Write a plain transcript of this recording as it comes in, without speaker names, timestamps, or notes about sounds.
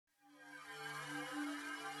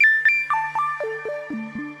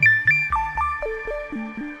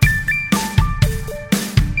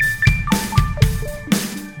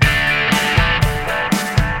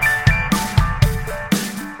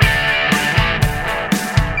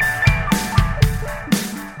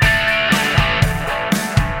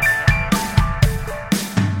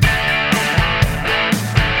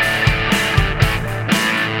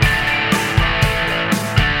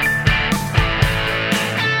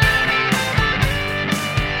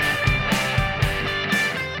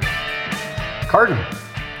Carden.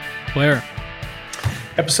 Blair.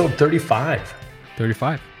 Episode 35.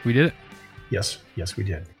 35. We did it. Yes, we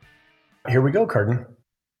did. Here we go, Carden.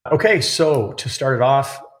 Okay, so to start it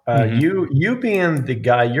off, you being the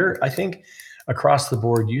guy, I think across the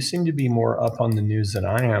board, you seem to be more up on the news than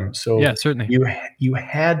I am. So yeah, certainly. You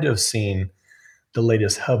had to have seen the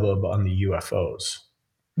latest hubbub on the UFOs.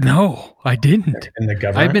 No, I didn't. In the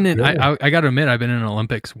government? I've been in. Really? I got to admit, I've been in an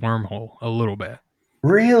Olympics wormhole a little bit.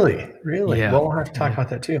 Really? Yeah. Well, we'll have to talk about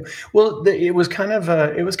that too. Well, it was kind of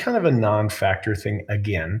a non-factor thing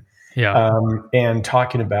again. Yeah. And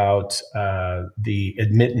talking about the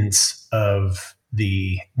admittance of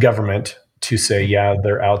the government to say, yeah,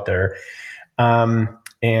 they're out there. And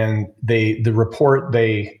the report,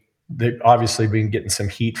 they've obviously been getting some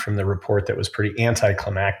heat from the report that was pretty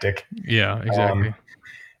anticlimactic. Yeah, exactly.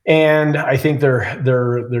 And I think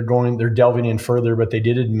they're delving in further, but they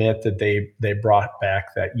did admit that they brought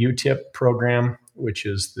back that UTIP program, which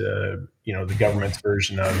is the government's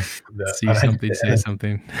version of the see something, say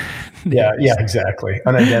something. Yeah, exactly.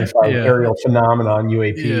 Unidentified aerial phenomenon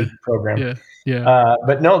UAP program. Yeah.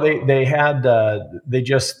 But no, they had they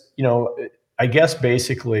just I guess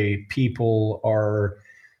basically people are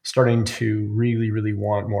starting to really, really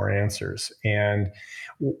want more answers. And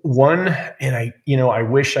I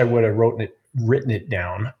wish I would have written it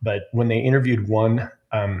down, but when they interviewed one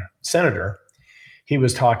senator, he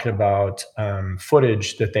was talking about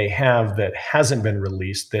footage that they have that hasn't been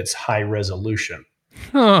released that's high resolution.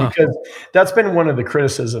 Because that's been one of the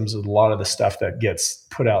criticisms of a lot of the stuff that gets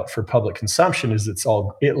put out for public consumption is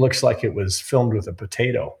it looks like it was filmed with a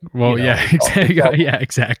potato. Well,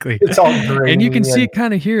 exactly. It's all grainy. And you can see it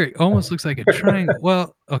kind of here. It almost looks like a triangle.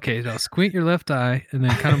 Well, okay, now squint your left eye and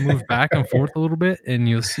then kind of move back and forth a little bit and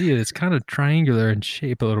you'll see it. It's kind of triangular in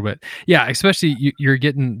shape a little bit. Yeah, especially you're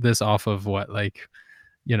getting this off of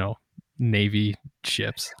Navy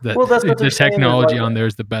ships. The technology on there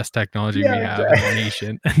is the best technology we have in the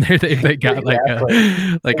nation, and they got like a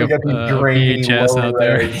VHS out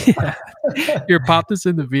there. Here, pop this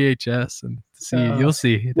in the VHS and see. You'll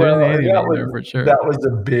see. There for sure. That was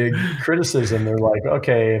a big criticism. They're like,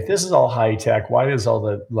 okay, if this is all high tech, why does all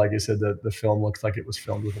the, like I said, the film looks like it was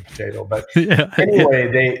filmed with a potato? But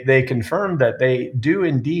anyway, they confirmed that they do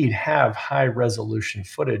indeed have high resolution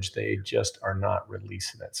footage. They just are not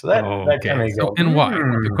releasing it. So that kind of goes. And why?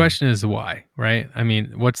 The question is why, right? I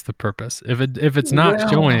mean, what's the purpose? If it's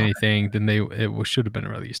not showing anything, then it should have been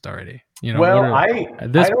released already.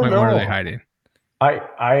 At this point, what are they hiding?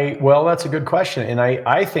 Well, that's a good question. And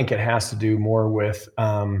I think it has to do more with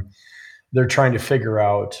they're trying to figure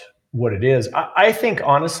out what it is. I think,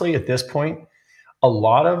 honestly, at this point, a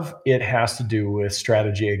lot of it has to do with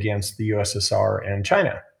strategy against the USSR and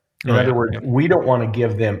China. In other words, we don't want to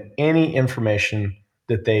give them any information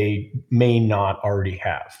that they may not already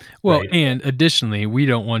have. Well, right? And additionally, we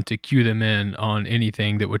don't want to cue them in on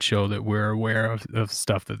anything that would show that we're aware of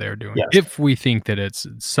stuff that they're doing. Yes. If we think that it's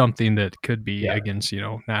something that could be against,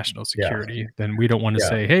 national security, then we don't want to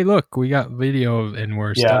say, hey, look, we got video and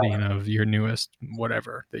we're studying of your newest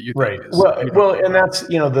whatever that you think is. Well, and that's,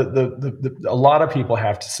 the a lot of people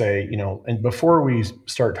have to say, and before we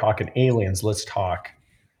start talking aliens, let's talk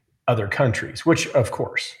other countries, which of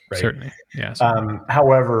course, right? Certainly, yeah.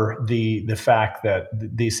 However, the fact that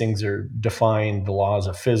these things are defying the laws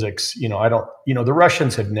of physics, the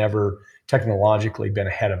Russians have never technologically been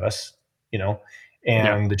ahead of us,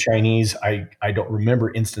 and the Chinese, I don't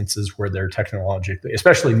remember instances where they're technologically,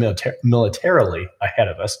 especially militarily ahead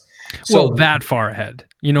of us. So that far ahead,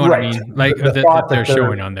 you know what I mean? Like that they're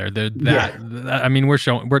showing on there.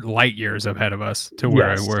 We're light years ahead of us to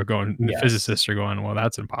where we're going. Yes. Physicists are going, well,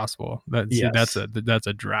 that's impossible. That's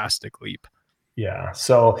a drastic leap. Yeah.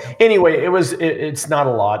 So anyway, it's not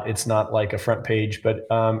a lot. It's not like a front page, but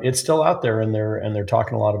it's still out there, and they're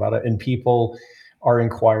talking a lot about it, and people are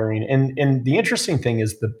inquiring. And the interesting thing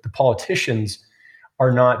is the politicians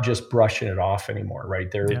are not just brushing it off anymore, right?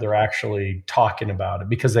 They're actually talking about it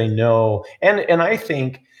because they know. And I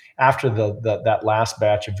think after that last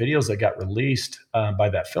batch of videos that got released by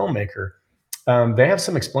that filmmaker, they have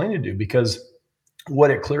some explaining to do, because what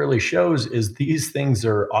it clearly shows is these things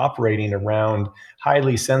are operating around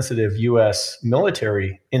highly sensitive U.S.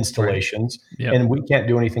 military installations, and we can't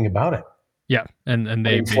do anything about it. Yeah, and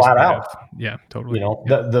they flat out. Totally.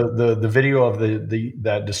 The video of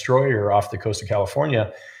that destroyer off the coast of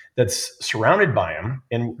California that's surrounded by them,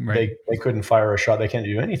 and they couldn't fire a shot. They can't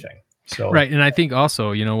do anything. So and I think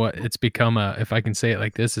also, it's become if I can say it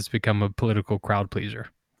like this, it's become a political crowd pleaser.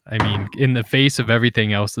 I mean, in the face of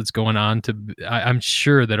everything else that's going on, I'm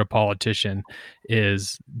sure that a politician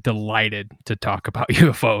is delighted to talk about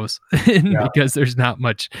UFOs because there's not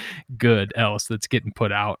much good else that's getting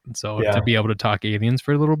put out. And so to be able to talk aliens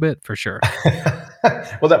for a little bit, for sure.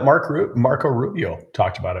 Well, that Marco Rubio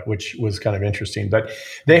talked about it, which was kind of interesting. But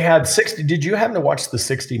they had 60. Did you happen to watch the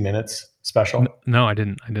 60 Minutes special? No, I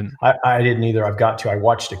didn't. I didn't either. I've got to. I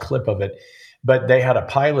watched a clip of it, but they had a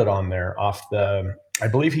pilot on there I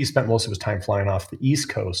believe he spent most of his time flying off the East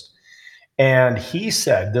Coast. And he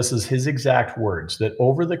said, this is his exact words, that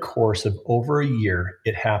over the course of over a year,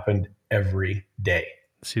 it happened every day.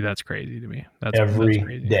 See, that's crazy to me. That's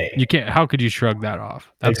crazy. Day. You can't. How could you shrug that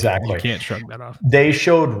off? Exactly. You can't shrug that off. They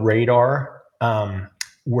showed radar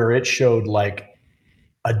where it showed like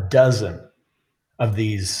a dozen of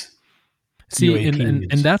these. See, and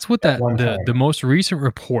that's what the most recent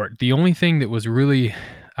report. The only thing that was really,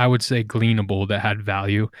 I would say, gleanable that had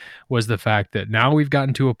value was the fact that now we've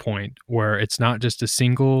gotten to a point where it's not just a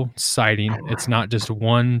single sighting. It's not just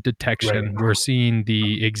one detection. Right. We're seeing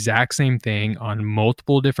the exact same thing on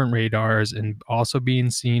multiple different radars and also being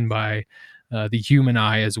seen by the human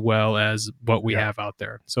eye as well as what we have out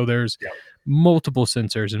there. So there's multiple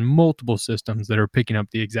sensors and multiple systems that are picking up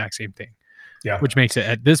the exact same thing. Yeah. Which makes it,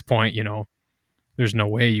 at this point, there's no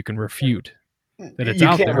way you can refute that it's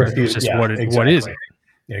out there. It's just what is it?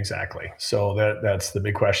 Exactly. So that's the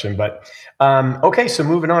big question. But okay, so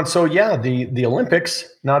moving on. So the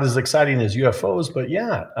Olympics, not as exciting as UFOs, but you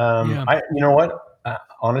know what?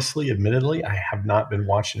 Honestly, admittedly, I have not been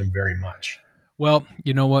watching them very much. Well,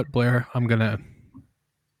 you know what, Blair?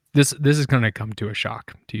 This is gonna come to a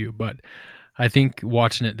shock to you, but I think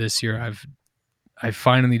watching it this year, I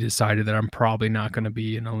finally decided that I'm probably not going to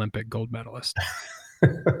be an Olympic gold medalist.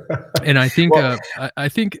 And I think, I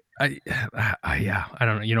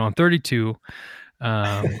don't know, I'm 32.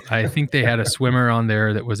 I think they had a swimmer on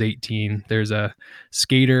there that was 18. There's a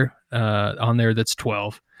skater on there that's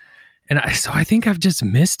 12. And I think I've just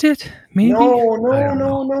missed it. Maybe. No. I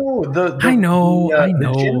know.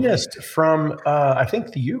 The gymnast from, I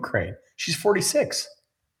think the Ukraine, she's 46.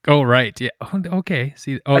 Oh, right. Yeah. Okay.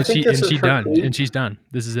 See. Oh, she's done.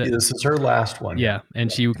 This is it. This is her last one. Yeah.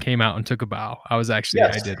 And she came out and took a bow. I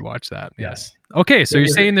did watch that. Yes. Okay. So you're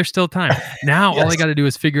saying there's still time. Now all I got to do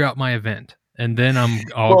is figure out my event. And then I'm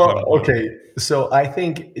all okay. So I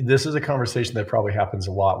think this is a conversation that probably happens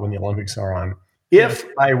a lot when the Olympics are on. If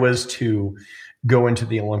I was to go into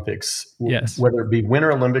the Olympics, whether it be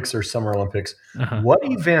Winter Olympics or Summer Olympics, what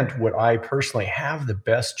event would I personally have the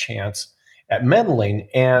best chance at medaling?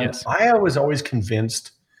 And I was always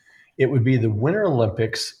convinced it would be the Winter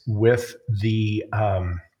Olympics with the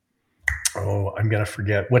I'm gonna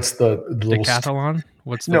forget what's the little decathlon.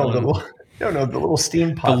 What's the the little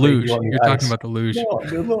steam pot. The luge. You're talking about the luge. No,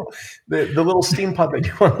 the little steam pot they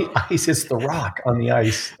do on the ice. It's the rock on the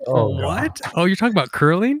ice. Oh, what? God. Oh, you're talking about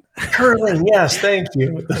curling? Curling, yes, thank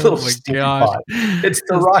you. The little steam pot. It's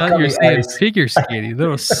the rock on the ice. Figure skating,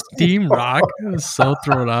 little steam rock. I was so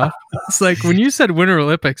thrown off. It's like when you said Winter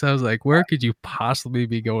Olympics, I was like, where could you possibly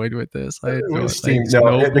be going with this? The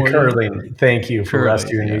curling. Thank you for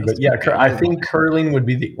rescuing me. But I think curling would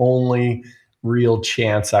be the only real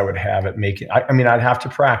chance I would have at making. I mean, I'd have to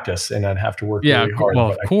practice and I'd have to work really hard.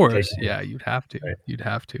 Well, of course, you'd have to. Right? You'd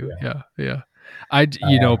have to. Yeah. I'd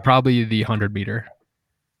probably the 100-meter.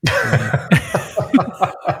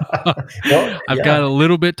 I've got a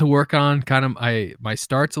little bit to work on. Kind of, my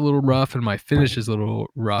start's a little rough and my finish is a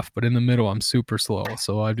little rough, but in the middle I'm super slow.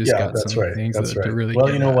 So I've just got some things to really.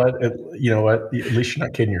 Well, you know what? At least you're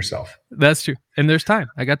not kidding yourself. That's true, and there's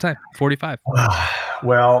time. I got time. 45.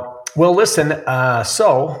 Well, listen.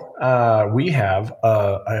 So we have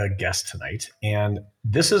a guest tonight, and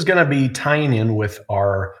this is going to be tying in with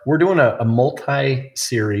we're doing a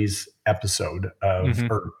multi-series episode of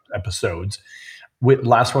episodes.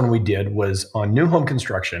 Last one we did was on new home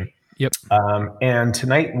construction. Yep. And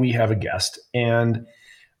tonight we have a guest, and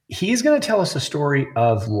he's going to tell us a story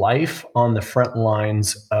of life on the front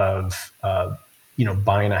lines of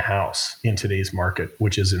buying a house in today's market,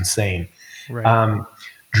 which is insane. Right.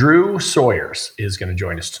 Drew Sawyers is going to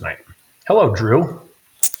join us tonight. Hello, Drew.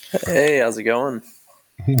 Hey, how's it going?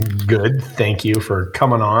 Good. Thank you for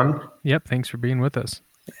coming on. Yep. Thanks for being with us.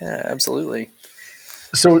 Yeah, absolutely.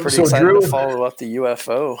 So excited Drew, to follow up the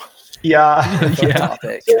UFO.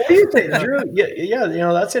 Topic. What do you think, Drew? Yeah.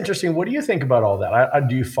 That's interesting. What do you think about all that?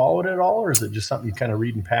 Do you follow it at all, or is it just something you kind of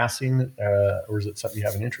read in passing, or is it something you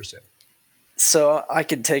have an interest in? So I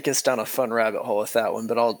could take us down a fun rabbit hole with that one,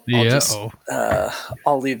 but I'll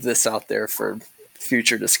leave this out there for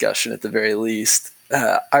future discussion at the very least.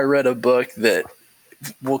 I read a book that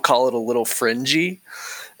we'll call it a little fringy.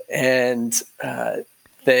 And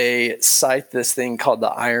they cite this thing called the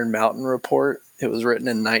Iron Mountain Report. It was written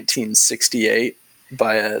in 1968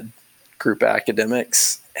 by a group of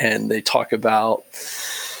academics, and they talk about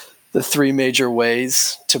the three major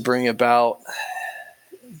ways to bring about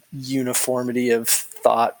uniformity of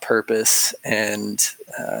thought, purpose, and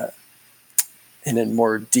in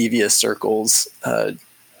more devious circles,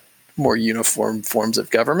 more uniform forms of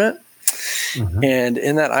government. Mm-hmm. And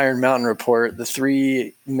in that Iron Mountain Report, the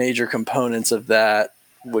three major components of that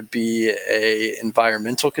would be a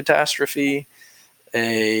environmental catastrophe,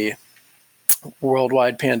 a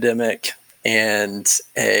worldwide pandemic, and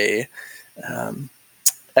a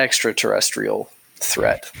extraterrestrial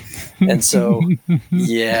threat. And so,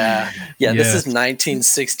 this is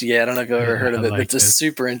 1968. I don't know if you've ever heard of it, but it's a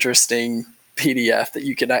super interesting PDF that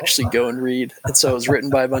you can actually go and read. And so it was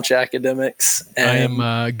written by a bunch of academics. And I am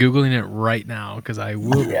Googling it right now because I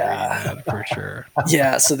will read that for sure.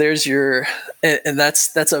 Yeah. So there's your, and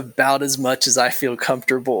that's about as much as I feel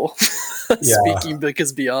comfortable speaking,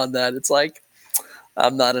 because beyond that, it's like,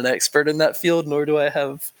 I'm not an expert in that field, nor do I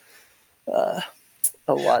have a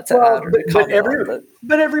lot to add or to comment on.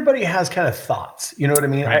 But everybody has kind of thoughts. You know what I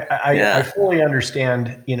mean? Right. I fully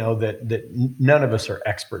understand, that none of us are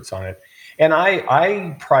experts on it. And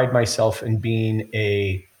I pride myself in being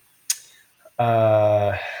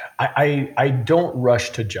I don't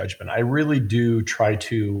rush to judgment. I really do try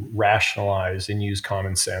to rationalize and use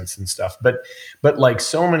common sense and stuff. But like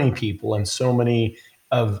so many people and so many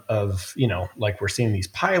of like we're seeing these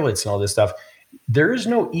pilots and all this stuff, there is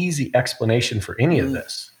no easy explanation for any of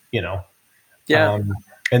this, Yeah.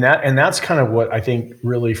 And that's kind of what I think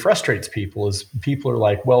really frustrates people is people are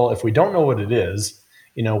like, well, if we don't know what it is,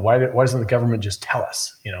 why doesn't the government just tell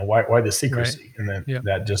us? Why the secrecy? Right. And then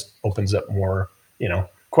that just opens up more,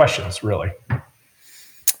 questions, really.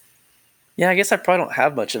 Yeah, I guess I probably don't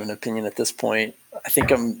have much of an opinion at this point. I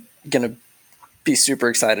think I'm going to be super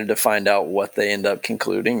excited to find out what they end up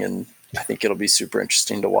concluding. And I think it'll be super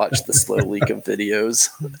interesting to watch the slow leak of videos.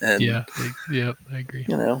 And I agree.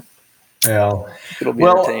 It'll be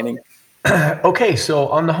entertaining. Okay, so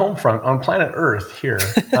on the home front, on planet Earth here,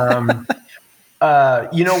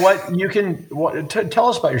 you know what? You can tell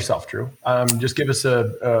us about yourself, Drew. Just give us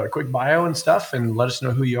a quick bio and stuff, and let us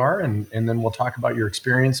know who you are, and then we'll talk about your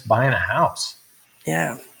experience buying a house.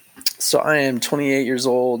 Yeah. So I am 28 years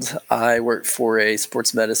old. I work for a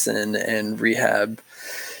sports medicine and rehab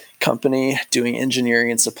company doing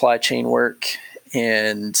engineering and supply chain work.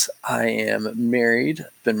 And I am married,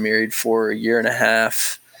 been married for 1.5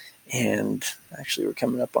 years. And actually we're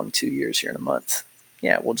coming up on 2 years here in a month.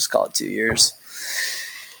 Yeah, we'll just call it 2 years.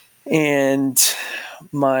 And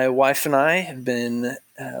my wife and I have been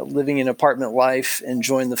living an apartment life,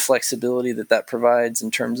 enjoying the flexibility that provides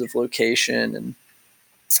in terms of location, and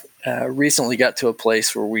recently got to a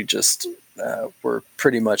place where we just were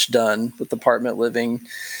pretty much done with apartment living,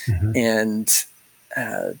 and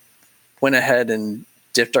went ahead and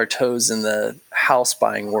dipped our toes in the house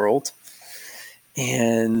buying world.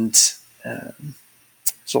 And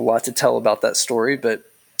there's a lot to tell about that story, but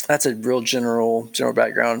that's a real general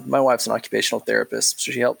background. My wife's an occupational therapist,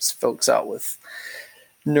 so she helps folks out with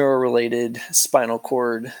neuro-related spinal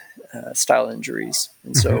cord style injuries.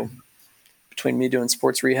 And so between me doing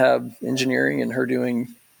sports rehab engineering and her doing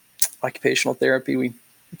occupational therapy, we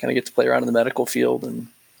kind of get to play around in the medical field and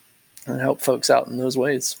help folks out in those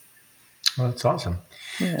ways. Well, that's awesome.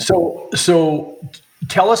 Yeah. So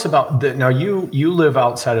tell us about now you live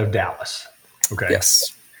outside of Dallas. Okay.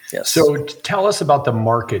 Yes. So tell us about the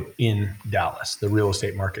market in Dallas, the real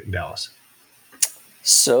estate market in Dallas.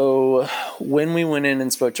 So when we went in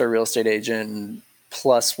and spoke to our real estate agent,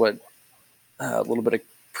 plus what a little bit of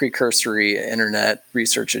precursory internet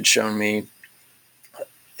research had shown me,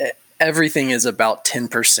 everything is about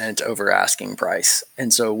 10% over asking price.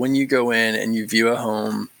 And so when you go in and you view a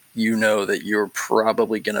home, you know that you're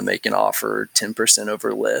probably going to make an offer 10%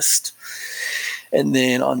 over list. And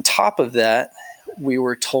then on top of that, we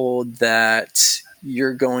were told that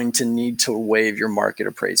you're going to need to waive your market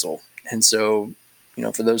appraisal. And so,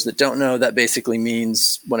 for those that don't know, that basically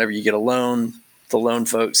means whenever you get a loan, the loan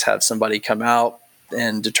folks have somebody come out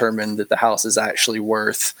and determine that the house is actually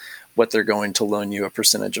worth what they're going to loan you a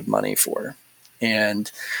percentage of money for.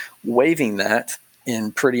 And waiving that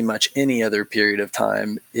in pretty much any other period of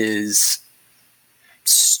time is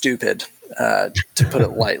stupid, to put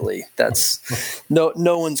it lightly. That's no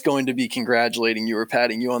one's going to be congratulating you or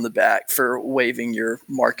patting you on the back for waiving your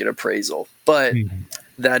market appraisal. But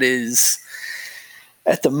that is,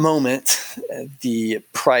 at the moment, the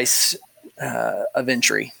price of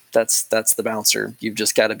entry That's the bouncer. You've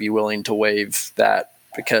just got to be willing to waive that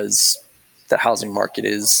because the housing market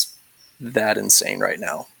is that insane right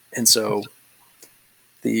now. And so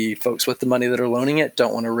the folks with the money that are loaning it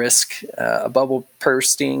don't want to risk a bubble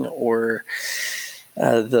bursting or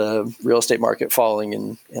the real estate market falling,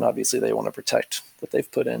 and obviously they want to protect what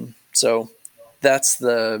they've put in. So that's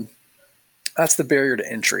the barrier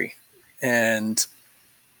to entry. And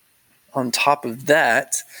on top of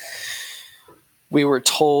that, we were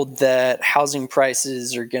told that housing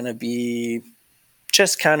prices are going to be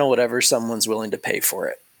just kind of whatever someone's willing to pay for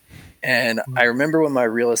it. And I remember when my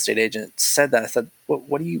real estate agent said that, I thought,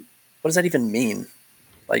 what does that even mean?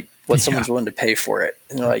 Like, what someone's willing to pay for it?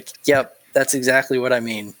 And they're like, yep, that's exactly what I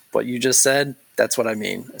mean. What you just said, that's what I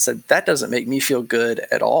mean. I said, that doesn't make me feel good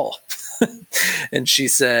at all. And she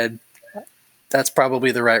said, that's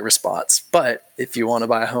probably the right response. But if you want to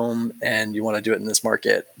buy a home and you want to do it in this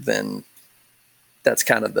market, then that's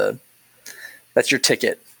kind of that's your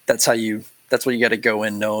ticket. That's what you got to go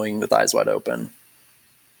in knowing with eyes wide open.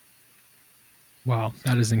 Wow,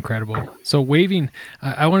 that is incredible. So waiving,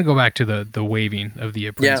 I want to go back to the waiving of the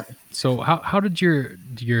appraisal. Yeah. So how did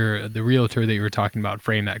the realtor that you were talking about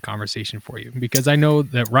frame that conversation for you? Because I know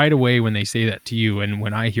that right away when they say that to you, and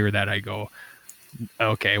when I hear that, I go,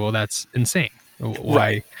 okay, well, that's insane. Why?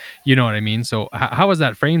 Right. You know what I mean? So how was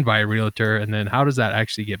that framed by a realtor, and then how does that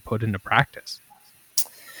actually get put into practice?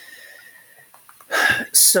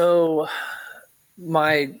 So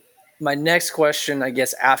my next question, I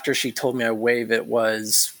guess, after she told me I waive it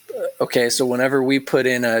was, okay, so whenever we put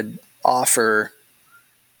in an offer,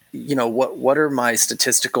 what are my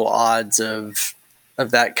statistical odds of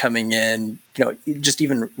that coming in, just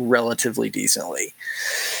even relatively decently?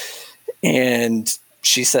 And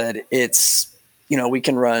she said, it's, we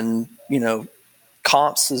can run,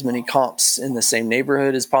 comps, as many comps in the same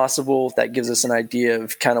neighborhood as possible. That gives us an idea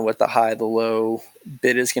of kind of what the high, the low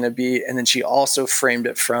bid is going to be. And then she also framed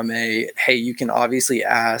it from hey, you can obviously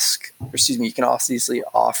offer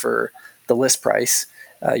the list price.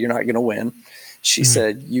 You're not going to win. She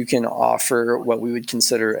said, you can offer what we would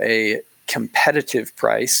consider a competitive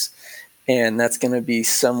price. And that's going to be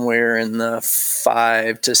somewhere in the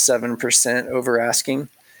 5 to 7% over asking.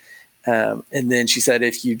 And then she said,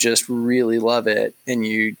 if you just really love it and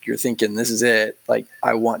you're thinking, this is it, like,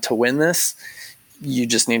 I want to win this, you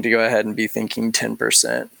just need to go ahead and be thinking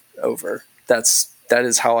 10% over. That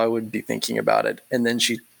is how I would be thinking about it. And then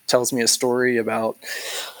she tells me a story about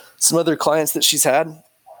some other clients that she's had.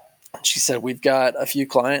 She said, we've got a few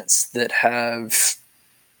clients that have,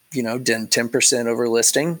 done 10% over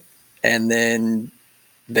listing, and then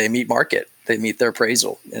they meet market, they meet their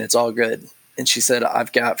appraisal, and it's all good. And she said,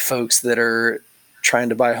 I've got folks that are trying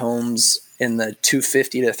to buy homes in the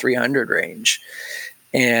 250 to 300 range,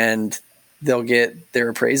 and they'll get their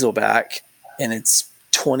appraisal back and it's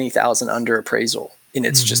 20,000 under appraisal. And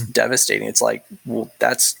it's just devastating. It's like, well,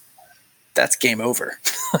 that's game over.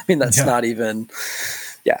 I mean, that's not even,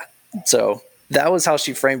 So that was how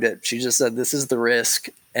she framed it. She just said, this is the risk,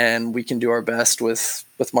 and we can do our best with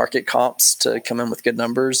market comps to come in with good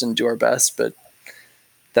numbers and do our best. But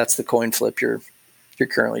that's the coin flip you're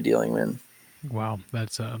currently dealing in. Wow.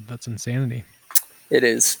 That's insanity. It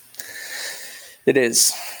is.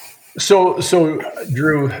 So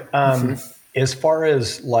Drew, as far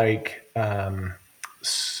as like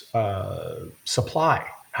supply,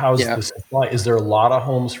 how's the supply? Is there a lot of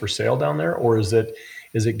homes for sale down there, or is it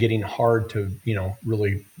getting hard to,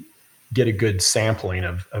 really get a good sampling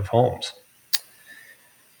of homes?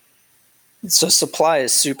 So supply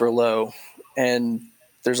is super low, and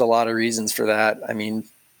there's a lot of reasons for that. I mean,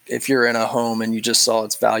 if you're in a home and you just saw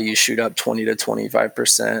its value shoot up 20 to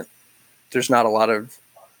 25%, there's not a lot of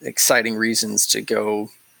exciting reasons to go,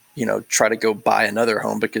 try to go buy another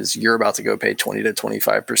home because you're about to go pay 20 to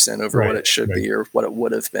 25% over what it should be or what it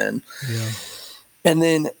would have been. Yeah. And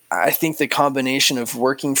then I think the combination of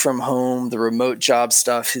working from home, the remote job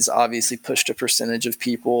stuff has obviously pushed a percentage of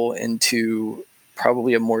people into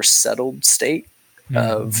probably a more settled state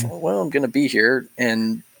of, well, I'm going to be here.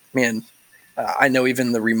 And man, I know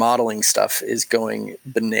even the remodeling stuff is going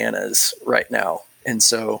bananas right now. And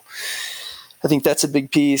so I think that's a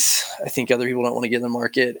big piece. I think other people don't want to get in the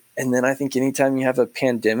market. And then I think anytime you have a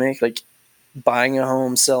pandemic, like buying a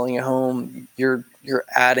home, selling a home, you're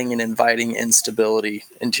adding and inviting instability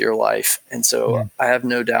into your life. And so I have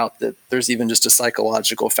no doubt that there's even just a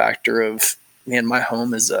psychological factor of, man, my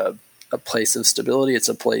home is a place of stability. It's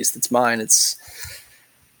a place that's mine. It's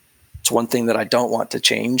one thing that I don't want to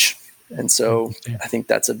change. And so I think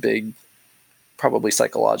that's a big, probably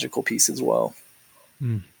psychological piece as well.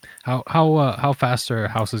 How fast are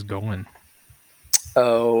houses going?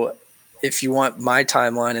 So if you want my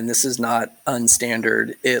timeline, and this is not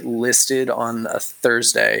unstandard, it listed on a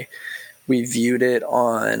Thursday. We viewed it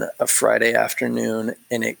on a Friday afternoon,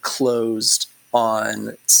 and it closed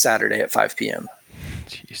on Saturday at 5 p.m.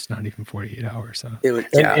 Jeez, not even 48 hours, huh? It would,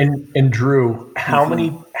 yeah. And Drew, how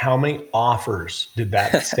many offers did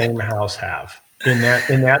that same house have in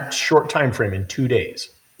that short time frame, in 2 days?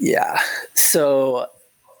 Yeah. So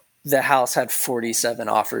the house had 47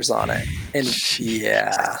 offers on it. And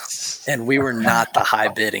yeah. And we were not the high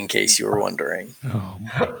bid, in case you were wondering. Oh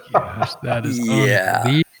my gosh. That is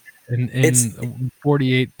yeah. In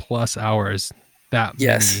 48 plus hours, that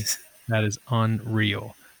yes. many, that is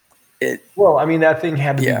unreal. Well, I mean, that thing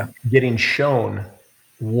had to be getting shown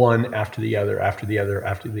one after the other,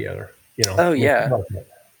 you know. Oh yeah.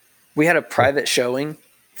 We had a private showing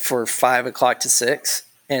for 5 o'clock to 6,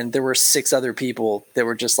 and there were 6 other people that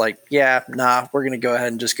were just like, yeah, nah, we're going to go ahead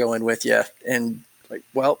and just go in with you. And like,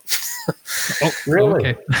 well, oh,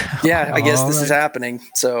 really? Okay. Yeah, I guess this is happening.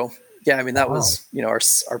 So yeah, I mean, that was, you know,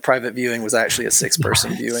 our private viewing was actually a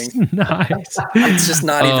 6-person viewing. Nice. It's just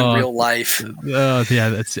not even real life. Yeah,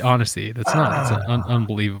 that's honestly, that's not. It's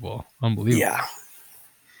unbelievable. Yeah.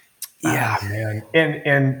 Yeah, man.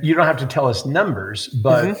 And you don't have to tell us numbers,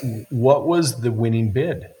 but what was the winning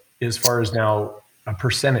bid as far as now a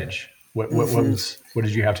percentage? What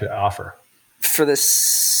did you have to offer? For the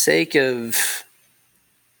sake of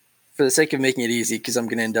making it easy, because I'm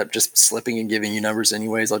going to end up just slipping and giving you numbers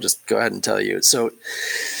anyways, I'll just go ahead and tell you. So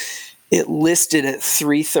it listed at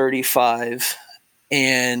 335,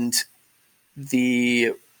 and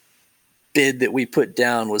the bid that we put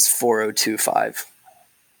down was 4025.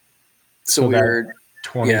 So we're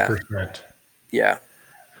 20%. Yeah.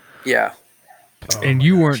 And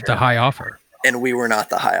you weren't the high offer. And we were not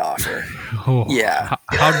the high offer. Oh, yeah.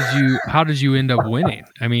 How did you end up winning?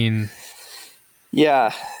 I mean,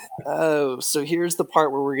 yeah. So here's the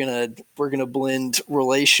part where we're gonna blend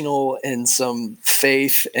relational and some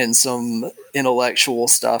faith and some intellectual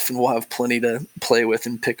stuff, and we'll have plenty to play with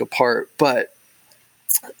and pick apart. But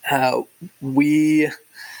we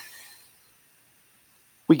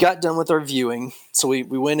got done with our viewing. So we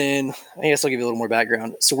went in. I guess I'll give you a little more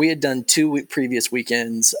background. So we had done 2 previous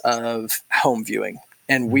weekends of home viewing,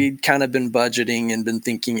 and we'd kind of been budgeting and been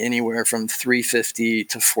thinking anywhere from $350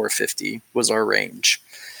 to $450 was our range.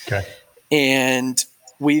 Okay. And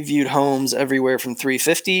we viewed homes everywhere from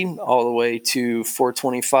 $350 all the way to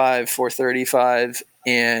 $425, $435.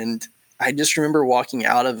 And I just remember walking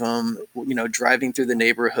out of them, you know, driving through the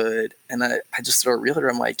neighborhood, and I just saw a realtor.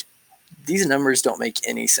 I'm like, these numbers don't make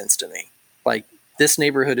any sense to me. Like, this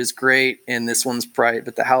neighborhood is great and this one's private,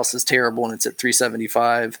 but the house is terrible and it's at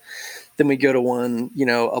 375. Then we go to one, you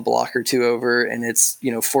know, a block or two over, and it's,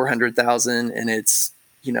 you know, 400,000 and it's,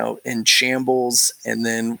 you know, in shambles. And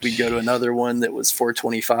then we go to another one that was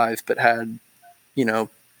 425, but had, you know,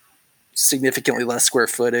 significantly less square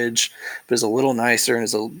footage, but is a little nicer and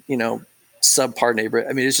is a, you know, subpar neighborhood.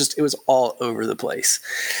 I mean, it was all over the place,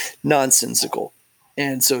 nonsensical.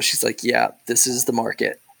 And so she's like, yeah, this is the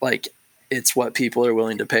market. Like, it's what people are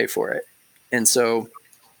willing to pay for it. And so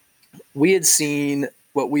we had seen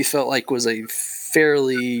what we felt like was a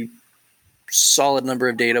fairly solid number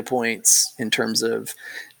of data points in terms of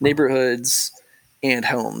neighborhoods and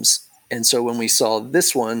homes. And so when we saw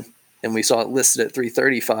this one and we saw it listed at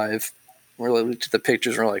 335, we looked at the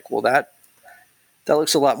pictures and we're like, well, that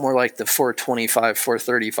looks a lot more like the 425,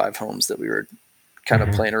 435 homes that we were kind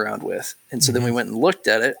of playing around with. And so then we went and looked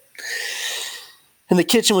at it, and the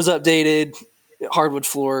kitchen was updated, hardwood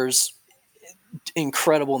floors,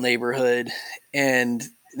 incredible neighborhood, and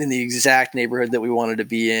in the exact neighborhood that we wanted to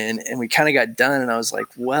be in. And we kind of got done, and I was like,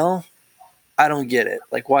 well, I don't get it.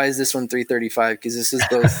 Like, why is this one 335? Because this is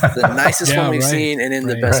both the nicest one we've seen and in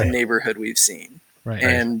the best neighborhood we've seen. Right.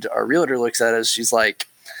 And our realtor looks at us. She's like,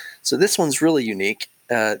 so this one's really unique.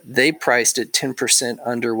 They priced it 10%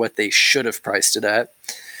 under what they should have priced it at.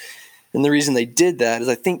 And the reason they did that is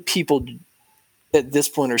I think people at this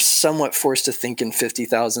point are somewhat forced to think in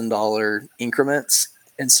 $50,000 increments.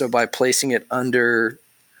 And so by placing it under,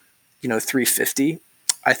 you know, 350,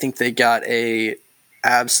 I think they got a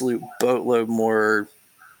absolute boatload more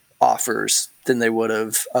offers than they would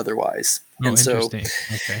have otherwise. Oh, and so,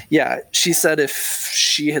 okay. Yeah, she said if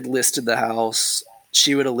she had listed the house,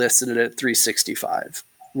 she would have listed it at 365,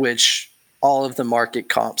 which all of the market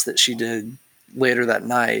comps that she did later that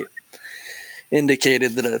night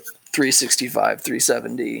indicated that a 365,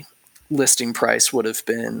 370 listing price would have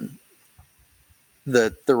been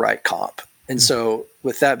the right comp. And so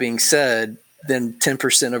with that being said, then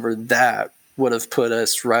 10% over that would have put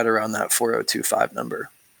us right around that 4025 number.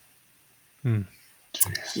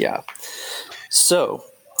 Yeah. So,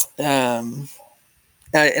 and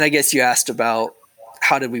I guess you asked about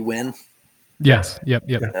how did we win? Yes. Yep.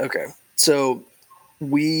 Okay. So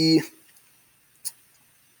we're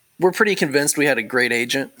pretty convinced we had a great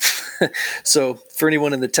agent. So for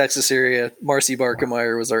anyone in the Texas area, Marcy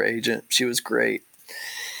Barkemeyer was our agent. She was great.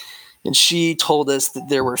 And she told us that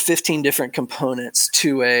there were 15 different components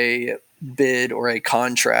to a bid or a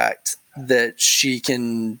contract that she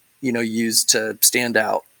can, use to stand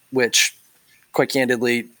out, which quite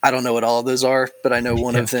candidly, I don't know what all of those are, but I know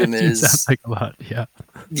one of them is sounds like a lot. Yeah.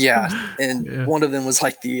 Yeah. And one of them was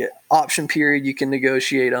like the option period you can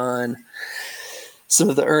negotiate on. Some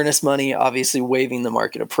of the earnest money, obviously waiving the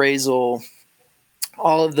market appraisal.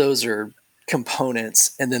 All of those are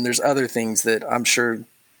components. And then there's other things that I'm sure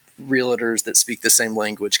realtors that speak the same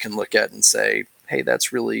language can look at and say, hey,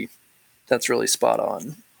 that's really spot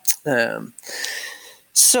on.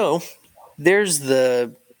 So there's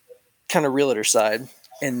the kind of realtor side.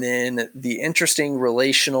 And then the interesting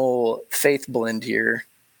relational faith blend here.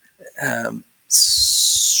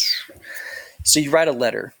 So you write a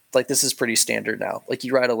letter, like this is pretty standard now. Like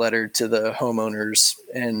you write a letter to the homeowners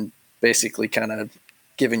and basically kind of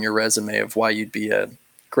giving your resume of why you'd be a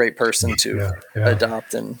great person to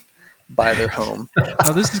adopt and buy their home.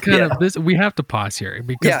 Oh, this is kind of this. We have to pause here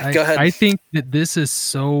because go ahead. I think that this is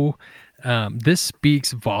so. This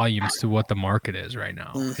speaks volumes to what the market is right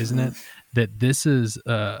now, isn't it? That this is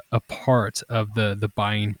a part of the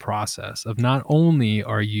buying process of not only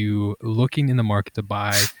are you looking in the market to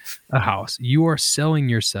buy a house, you are selling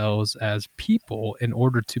yourselves as people in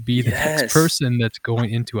order to be the next person that's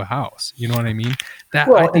going into a house. You know what I mean?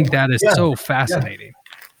 I think that is so fascinating.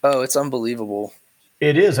 Oh, it's unbelievable.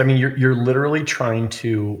 It is. I mean, you're literally trying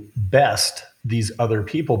to best these other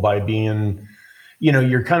people by being,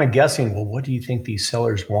 you're kind of guessing, well, what do you think these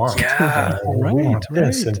sellers want? Yeah, we want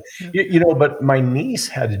this. And, but my niece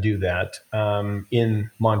had to do that in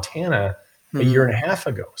Montana a year and a half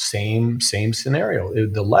ago. Same scenario,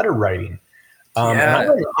 the letter writing. And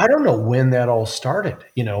I don't know when that all started,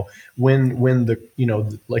 when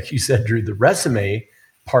the, like you said, Drew, the resume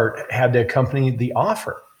part had to accompany the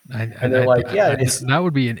offer. And they're that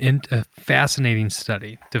would be a fascinating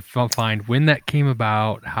study to find when that came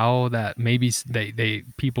about, how that maybe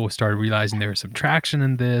people started realizing there was some traction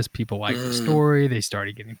in this. People liked the story. They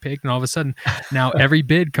started getting picked. And all of a sudden now every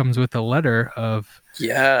bid comes with a letter of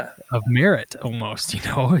merit almost,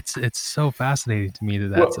 it's so fascinating to me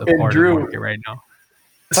that's a part of the market right now.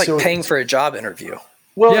 It's like paying for a job interview.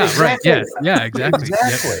 Well, yeah, exactly. Right. Yeah, exactly.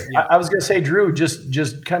 Exactly. Yeah. I was going to say, Drew,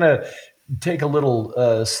 just kind of take a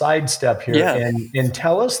little side step here and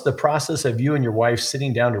tell us the process of you and your wife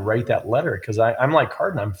sitting down to write that letter. Because I'm like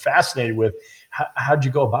Hardin, I'm fascinated with how'd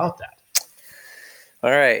you go about that?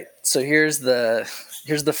 All right. So here's the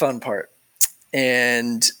fun part.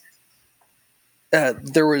 And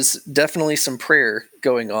there was definitely some prayer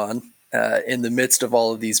going on in the midst of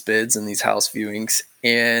all of these bids and these house viewings.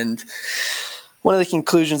 And one of the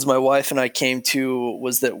conclusions my wife and I came to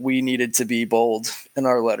was that we needed to be bold in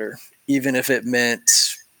our letter, even if it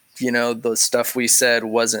meant, the stuff we said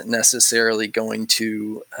wasn't necessarily going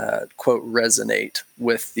to, quote, resonate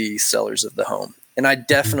with the sellers of the home. And I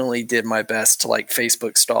definitely did my best to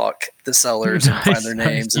Facebook stalk the sellers and find their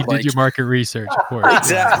names. You did your market research, of course.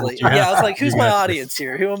 Exactly. I was like, who's my audience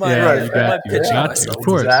here? Who am I pitching myself? Of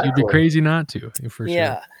course. Exactly. You'd be crazy not to, for sure.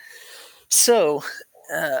 Yeah. So,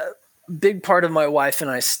 big part of my wife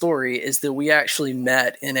and I's story is that we actually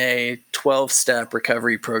met in a 12-step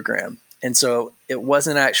recovery program. And so it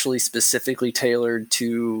wasn't actually specifically tailored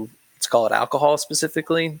to, let's call it alcohol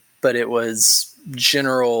specifically, but it was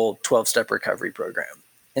general 12-step recovery program.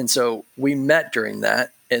 And so we met during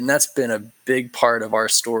that, and that's been a big part of our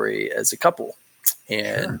story as a couple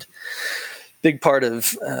and big part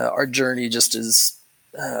of our journey just as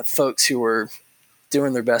folks who were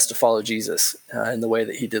doing their best to follow Jesus in the way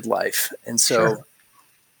that he did life. And so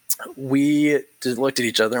we just looked at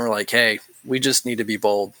each other and were like, hey, we just need to be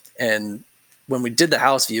bold. And when we did the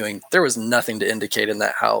house viewing, there was nothing to indicate in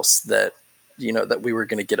that house that, that we were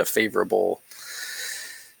going to get a favorable,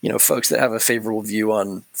 folks that have a favorable view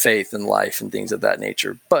on faith and life and things of that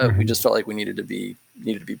nature. But we just felt like we needed to be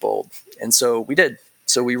bold. And so we did.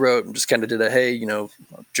 So we wrote and just kind of did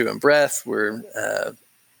Drew and Breath. We're,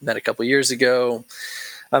 met a couple years ago.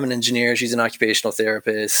 I'm an engineer. She's an occupational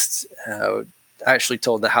therapist. I actually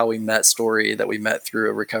told the how we met story that we met through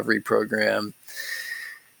a recovery program.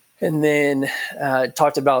 And then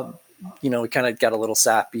talked about, we kind of got a little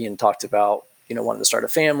sappy and talked about, wanted to start a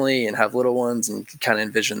family and have little ones, and kind of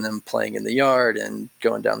envision them playing in the yard and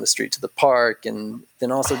going down the street to the park. And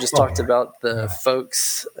then also just talked about the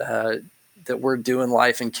folks that we're doing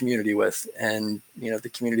life in community with, and,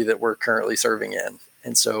 the community that we're currently serving in.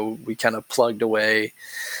 And so we kind of plugged away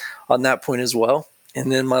on that point as well.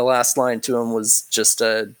 And then my last line to him was just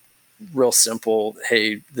a real simple,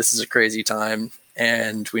 hey, this is a crazy time.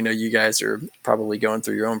 And we know you guys are probably going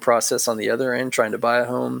through your own process on the other end, trying to buy a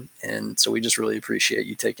home. And so we just really appreciate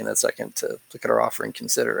you taking a second to look at our offer and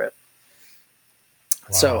consider it.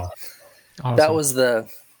 Wow. So awesome. That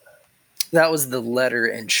was the letter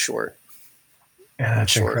in short. Yeah,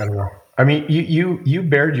 that's incredible. I mean, you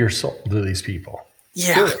bared your soul to these people.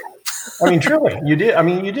 Yeah. Truly. I mean, truly, you did. I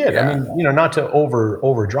mean, you did. Yeah. I mean, not to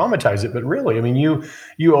over dramatize it, but really, I mean,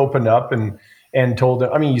 you opened up and told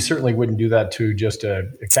them. I mean, you certainly wouldn't do that to just a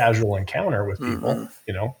casual encounter with people,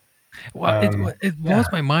 Well, it blows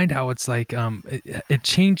my mind how it's like it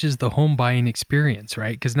changes the home buying experience,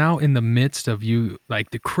 right? Because now in the midst of you,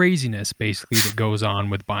 like the craziness basically that goes on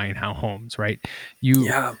with buying homes, right?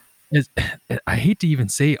 I hate to even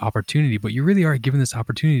say opportunity, but you really are given this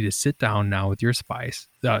opportunity to sit down now with your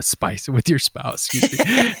with your spouse.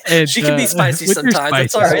 And, she can be spicy sometimes.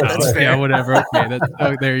 That's all right. That's fair. Yeah, whatever.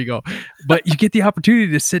 Okay, there you go. But you get the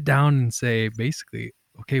opportunity to sit down and say, basically,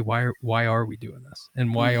 okay, why are we doing this,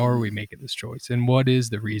 and why are we making this choice, and what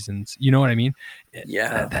is the reasons? You know what I mean?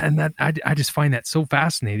 Yeah. I just find that so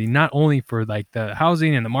fascinating, not only for like the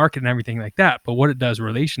housing and the market and everything like that, but what it does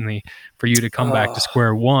relationally for you to come back to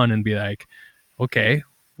square one and be like, okay,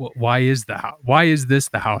 why is this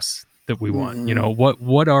the house that we want? Mm-hmm.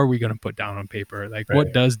 What are we going to put down on paper? Like, right.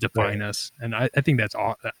 What does define us? And I think that's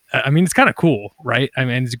all. I mean, it's kind of cool, right? I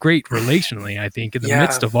mean, it's great relationally, I think, in the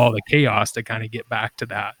midst of all the chaos, to kind of get back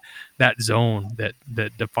to that zone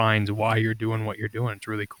that defines why you're doing what you're doing. It's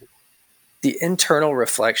really cool. The internal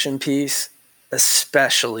reflection piece,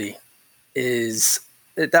 especially,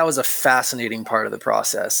 that was a fascinating part of the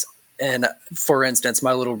process. And for instance,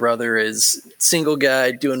 my little brother is a single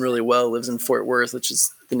guy doing really well, lives in Fort Worth, which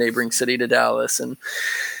is the neighboring city to Dallas. And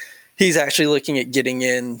he's actually looking at getting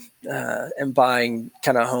in and buying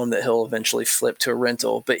kind of a home that he'll eventually flip to a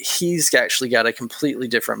rental. But he's actually got a completely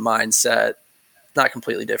different mindset. Not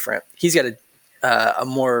completely different. He's got a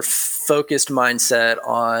more focused mindset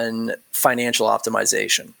on financial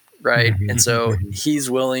optimization, right? Mm-hmm. And so he's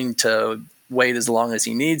willing to wait as long as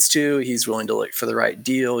he needs to. He's willing to look for the right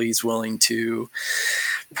deal. He's willing to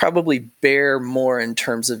probably bear more in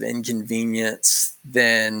terms of inconvenience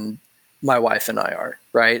than my wife and I are,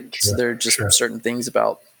 right? Sure, so there are just certain things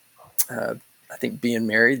about, I think, being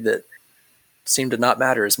married that seem to not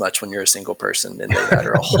matter as much when you're a single person, and they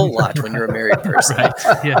matter a whole lot when you're a married person. Right.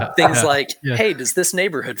 Yeah. Things like, hey, does this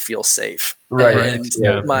neighborhood feel safe? Right.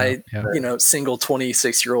 And my single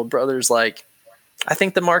 26-year-old brother's like, I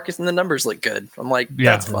think the market and the numbers look good. I'm like,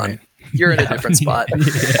 that's fun. Right. You're in a different spot.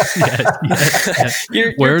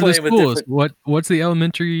 You're Where are the schools? What's the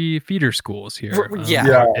elementary feeder schools here?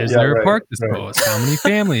 Is there a park disposed? How many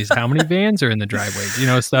families? How many vans are in the driveways?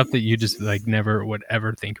 Stuff that you just like never would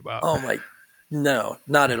ever think about. Oh my, no,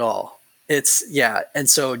 not at all. It's and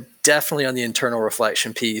so definitely on the internal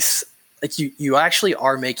reflection piece, like you actually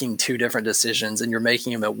are making two different decisions, and you're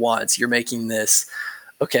making them at once. You're making this,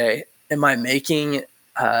 okay, am I making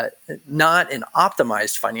not an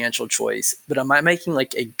optimized financial choice, but am I making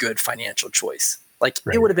like a good financial choice? Like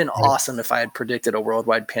it would have been awesome if I had predicted a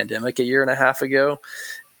worldwide pandemic a year and a half ago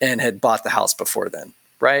and had bought the house before then,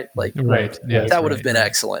 right? Like that would have been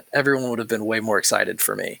excellent. Everyone would have been way more excited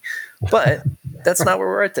for me. But that's not where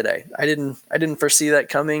we're at today. I didn't foresee that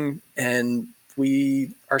coming, and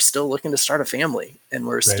we are still looking to start a family, and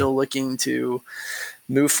we're still looking to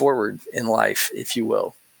move forward in life, if you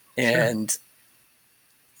will. And,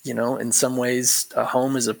 in some ways, a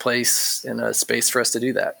home is a place and a space for us to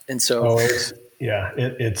do that. And so,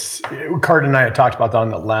 it's Card and I had talked about that on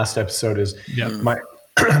the last episode. Is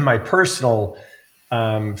my personal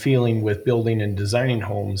feeling with building and designing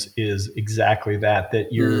homes is exactly that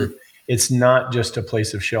it's not just a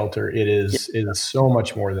place of shelter. It is so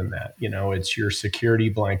much more than that. It's your security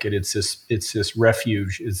blanket. It's this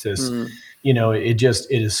refuge. It's this,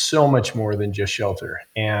 it is so much more than just shelter.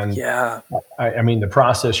 And I mean, the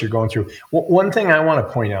process you're going through. One thing I want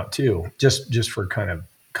to point out too, just for kind of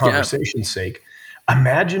conversation's sake,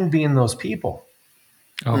 imagine being those people.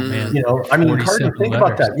 Oh man. I mean, hard to think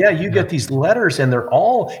about that. Yeah. You get these letters, and they're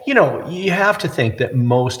all, you have to think that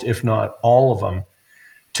most, if not all of them,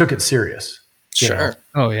 took it serious. Sure.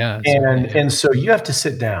 Oh yeah. And so you have to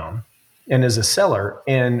sit down and as a seller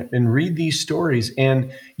and read these stories,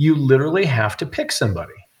 and you literally have to pick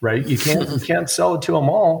somebody. right? You can't sell it to them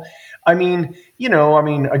all. I mean,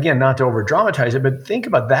 again, not to over dramatize it, but think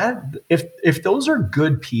about that. If those are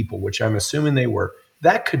good people, which I'm assuming they were,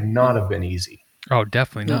 that could not have been easy. Oh,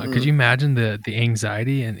 definitely not. Could you imagine the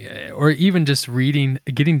anxiety or even just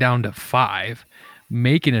getting down to 5,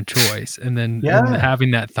 making a choice, and then having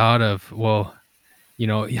that thought of, well,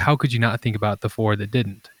 how could you not think about the 4 that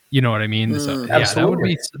didn't? You know what I mean? So,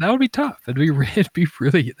 absolutely. that would be tough. That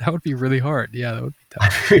would be really hard. Yeah, that would be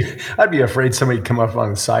tough. I'd be afraid somebody'd come up on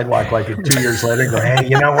the sidewalk like 2 years later and go, "Hey,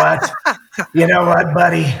 you know what? You know what,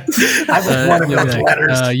 buddy? I was one of those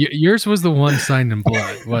letters." Yours was the one signed in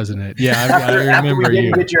blood, wasn't it? Yeah, I remember after we you.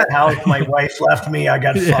 didn't get your house, my wife left me. I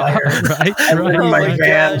got fired. Right. My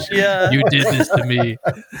van. Gosh, yeah. You did this to me.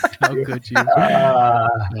 How could you?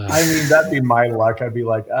 I mean, that'd be my luck. I'd be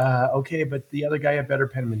like, okay, but the other guy had better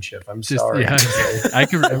penmanship. I'm sorry. Yeah, I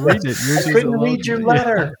can read it. I couldn't read your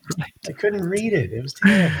letter. Yeah, right. I couldn't read it. It was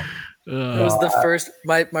terrible. It was the first.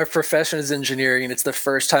 My profession is engineering, and it's the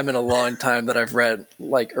first time in a long time that I've read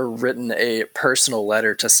or written a personal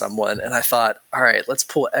letter to someone. And I thought, all right, let's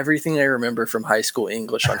pull everything I remember from high school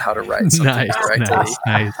English on how to write something correctly.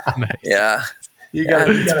 Nice. Yeah. You got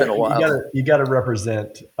to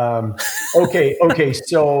represent. Okay.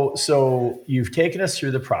 So you've taken us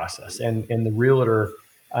through the process, and the realtor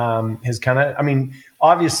has kind of. I mean,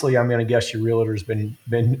 obviously, I'm going to guess your realtor's been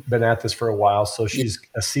at this for a while, so she's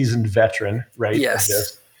a seasoned veteran, right? Yes. Of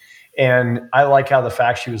this. And I like how the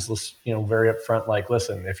fact she was, very upfront. Like,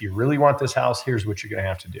 listen, if you really want this house, here's what you're going to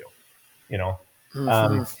have to do.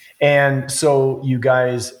 And so you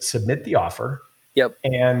guys submit the offer. Yep.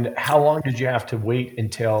 And how long did you have to wait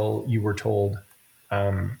until you were told,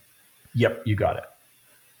 yep, you got it?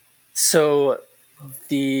 So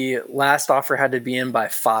the last offer had to be in by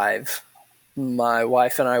 5. My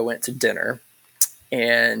wife and I went to dinner,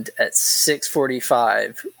 and at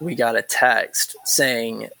 6:45, we got a text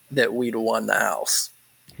saying that we'd won the house.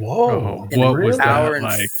 Whoa. What was that hour and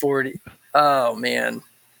like? 40. Oh, man.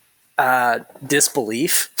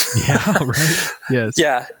 Disbelief. Yeah, right. Yes.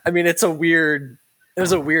 Yeah. I mean, it was a weird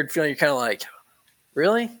feeling. You're kind of like,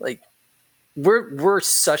 really? Like, we're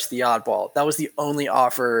such the oddball. That was the only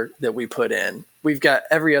offer that we put in. We've got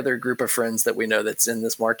every other group of friends that we know that's in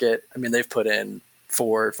this market. I mean, they've put in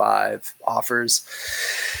 4 or 5 offers.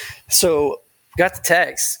 So got the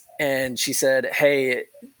text, and she said, hey,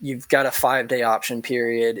 you've got a 5-day option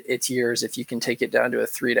period. It's yours if you can take it down to a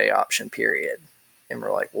 3-day option period. And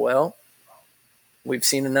we're like, well, we've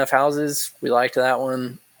seen enough houses. We liked that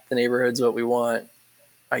one. The neighborhood's what we want.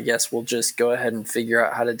 I guess we'll just go ahead and figure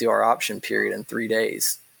out how to do our option period in 3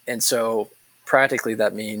 days. And so practically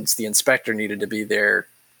that means the inspector needed to be there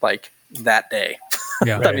like that day.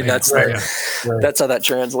 Yeah, I mean, that's how that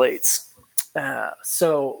translates.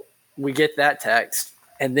 So we get that text,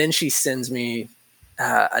 and then she sends me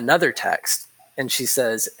another text, and she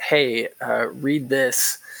says, hey, read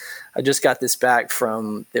this. I just got this back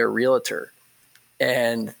from their realtor.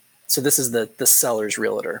 And so this is the seller's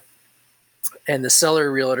realtor. And the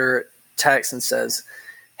seller realtor texts and says,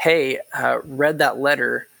 hey, read that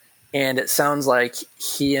letter, and it sounds like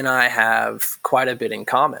he and I have quite a bit in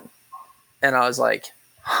common. And I was like,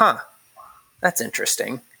 that's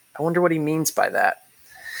interesting. I wonder what he means by that.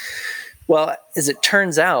 Well, as it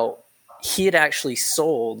turns out, he had actually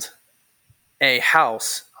sold a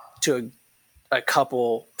house to a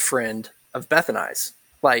couple friend of Beth and I's,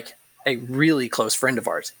 like a really close friend of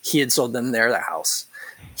ours. He had sold them their house.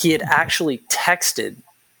 He had actually texted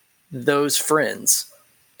those friends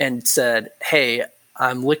and said, hey,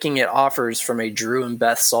 I'm looking at offers from a Drew and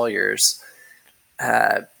Beth Sawyers.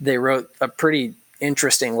 They wrote a pretty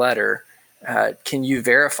interesting letter. Can you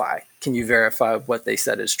verify? Can you verify what they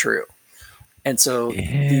said is true? And so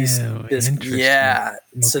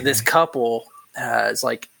So this couple is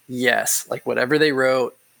like, yes, like whatever they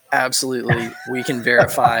wrote, absolutely, we can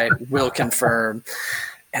verify, we'll confirm.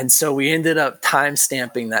 And so we ended up time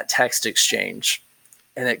stamping that text exchange,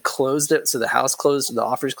 and it closed it. So the house closed, the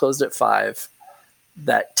offers closed at 5.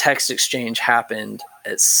 That text exchange happened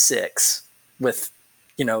at 6 with,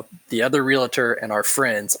 the other realtor and our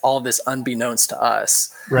friends, all this unbeknownst to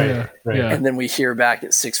us. Right. And then we hear back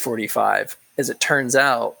at 6:45. As it turns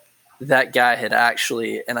out, that guy had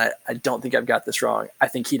actually, and I don't think I've got this wrong, I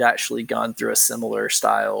think he'd actually gone through a similar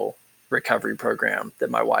style recovery program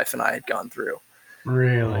that my wife and I had gone through.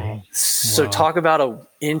 Really? So talk about an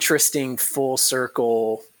interesting full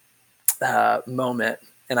circle moment.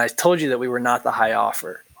 And I told you that we were not the high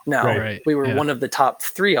offer. Now, we were one of the top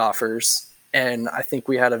 3 offers, and I think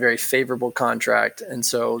we had a very favorable contract. And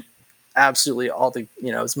so absolutely all the,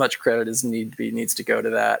 as much credit as needs to go to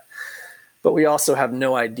that. but we also have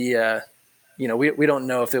no idea, we don't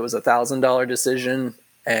know if it was $1,000 decision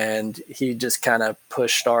and he just kind of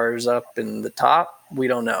pushed ours up in the top. We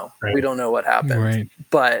don't know. Right. We don't know what happened, Right.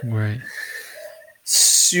 but Right.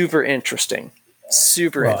 super interesting.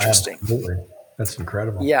 Super interesting. Absolutely. That's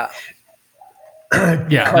incredible. Yeah.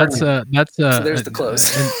 Yeah, that's So there's the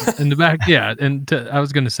close. in the back. Yeah, and I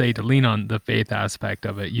was going to say, to lean on the faith aspect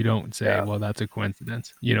of it, you don't say, well, that's a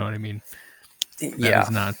coincidence. You know what I mean? That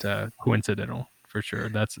is not coincidental for sure.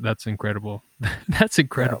 That's incredible. That's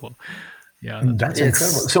incredible. Yeah, that's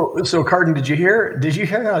incredible. So Cardin, did you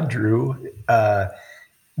hear how Drew,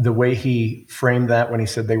 the way he framed that when he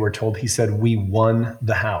said they were told, he said, we won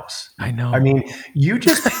the house. I know. I mean, you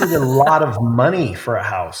just paid a lot of money for a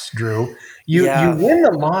house, Drew. You win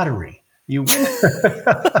the lottery. You win.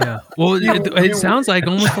 Yeah. Well, it sounds like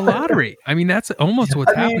almost a lottery. I mean, that's almost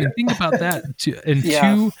what's happening. Think about that.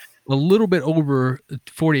 A little bit over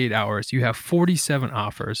 48 hours, you have 47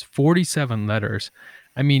 offers, 47 letters.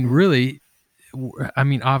 I mean, really,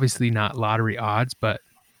 obviously not lottery odds, but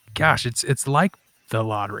gosh, it's like the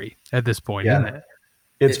lottery at this point, isn't it?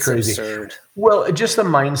 It's crazy. Absurd. Well, just the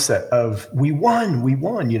mindset of we won.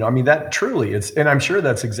 That truly is, and I'm sure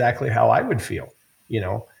that's exactly how I would feel,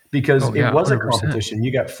 because it was 100%. A competition.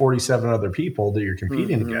 You got 47 other people that you're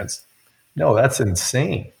competing against. No, that's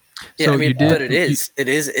insane. Yeah, so but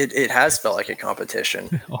it has felt like a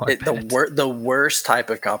competition. The worst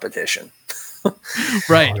type of competition.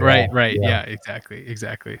 Right. Yeah,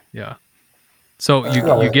 exactly. Yeah. So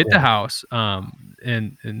you get the house,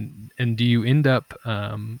 and do you end up?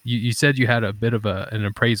 You said you had a bit of an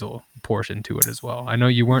appraisal portion to it as well. I know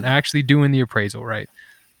you weren't actually doing the appraisal, right,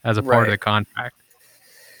 as a part of the contract.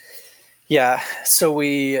 Yeah. So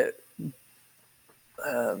we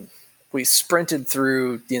sprinted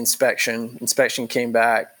through the inspection. Inspection came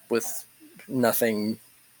back with nothing,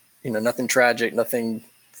 nothing tragic, nothing.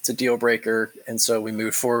 It's a deal breaker, and so we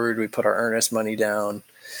moved forward. We put our earnest money down.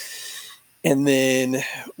 And then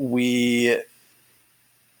we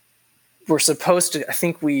were supposed to,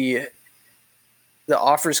 the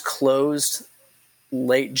offers closed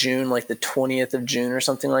late June, like the 20th of June or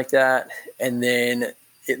something like that. And then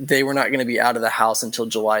they were not going to be out of the house until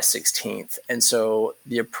July 16th. And so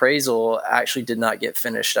the appraisal actually did not get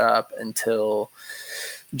finished up until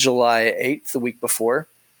July 8th, the week before.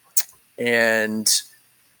 And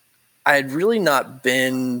I hadn't really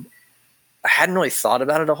thought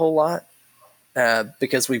about it a whole lot.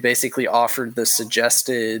 Because we basically offered the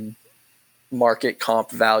suggested market comp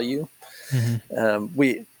value. Mm-hmm.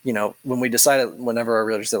 When we decided, whenever our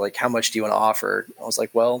realtors said, like, how much do you want to offer? I was like,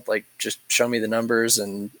 well, like, just show me the numbers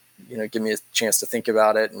and, give me a chance to think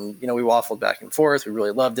about it. And, we waffled back and forth. We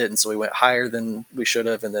really loved it. And so we went higher than we should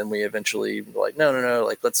have. And then we eventually were like, no,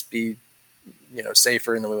 like, let's be,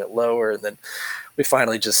 safer. And then we went lower. And then we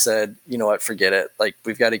finally just said, you know what, forget it. Like,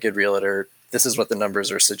 we've got a good realtor. This is what the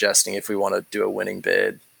numbers are suggesting if we want to do a winning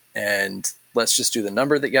bid. And let's just do the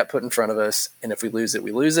number that got put in front of us. And if we lose it,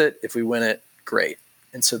 we lose it. If we win it, great.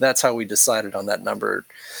 And so that's how we decided on that number.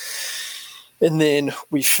 And then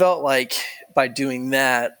we felt like by doing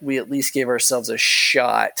that, we at least gave ourselves a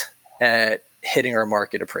shot at hitting our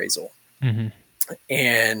market appraisal. Mm-hmm.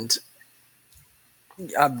 And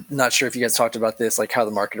I'm not sure if you guys talked about this, like how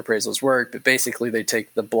the market appraisals work, but basically they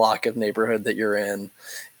take the block of neighborhood that you're in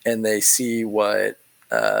and they see what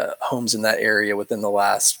homes in that area within the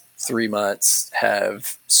last 3 months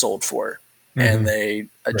have sold for. Mm-hmm. And they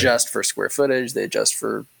adjust for square footage, they adjust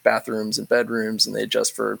for bathrooms and bedrooms, and they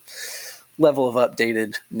adjust for level of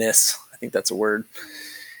updatedness. I think that's a word.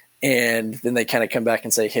 And then they kind of come back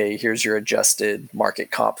and say, hey, here's your adjusted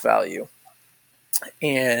market comp value.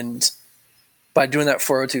 And by doing that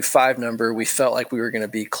 402.5 number, we felt like we were going to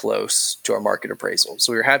be close to our market appraisal.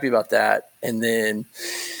 So we were happy about that. And then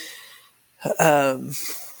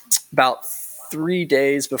about 3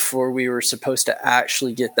 days before we were supposed to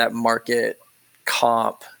actually get that market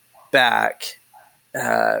comp back,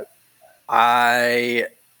 I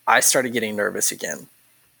started getting nervous again.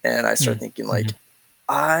 And I started thinking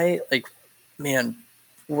man,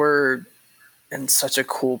 we're in such a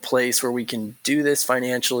cool place where we can do this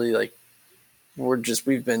financially. Like,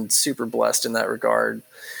 we've been super blessed in that regard.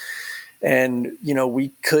 And, we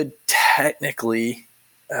could technically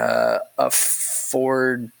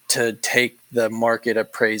afford to take the market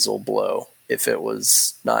appraisal blow if it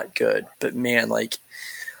was not good. But man, like,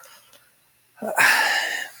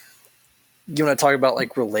 you want to talk about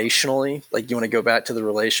like relationally, like you want to go back to the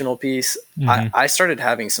relational piece. Mm-hmm. I started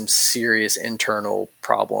having some serious internal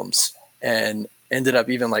problems and ended up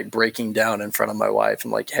even like breaking down in front of my wife.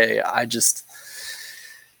 I'm like, hey,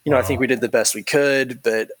 I think we did the best we could,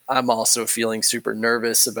 but I'm also feeling super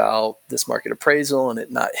nervous about this market appraisal and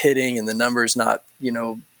it not hitting and the numbers not,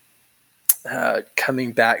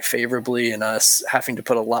 coming back favorably and us having to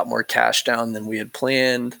put a lot more cash down than we had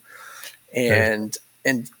planned. And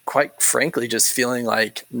quite frankly, just feeling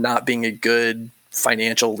like not being a good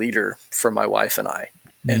financial leader for my wife and I.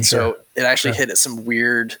 And so it actually hit at some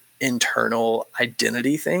weird internal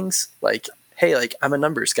identity things. Like, hey, like I'm a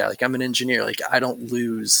numbers guy, like I'm an engineer, like I don't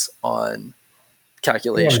lose on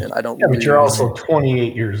calculation. I don't lose. But you're also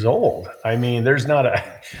 28 years old. I mean, there's not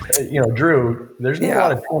Drew, there's not a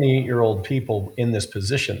lot of 28-year-old people in this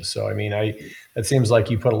position. So, I mean, it seems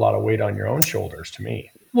like you put a lot of weight on your own shoulders to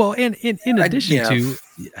me. Well, and in addition to,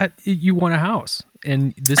 you want a house,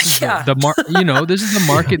 and this is this is the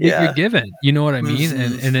market that you're given. You know what I mean?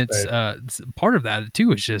 And it's part of that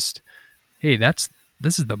too. Is just, hey, this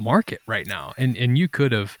is the market right now, and you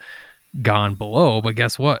could have gone below, but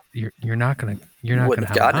guess what? You're not gonna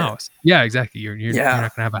have a house. Yeah, exactly. You're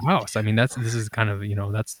not gonna have a house. I mean, this is kind of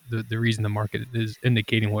that's the reason the market is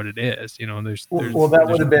indicating what it is. There's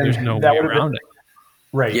no way around it.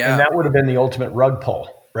 Right. Yeah. And that would have been the ultimate rug pull.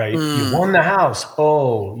 Right. You won the house.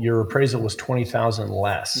 Oh, your appraisal was 20,000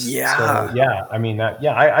 less. Yeah. So, I mean,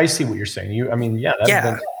 I see what you're saying.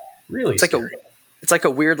 Been really scary. It's like a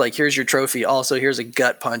weird, like, here's your trophy. Also, here's a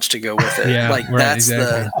gut punch to go with it. That's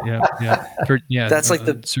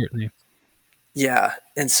certainly. Yeah.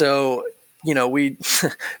 And so, we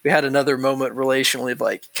had another moment relationally of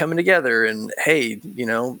like coming together and, hey,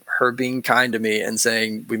 her being kind to me and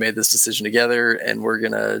saying, we made this decision together and we're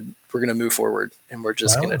going to move forward. And we're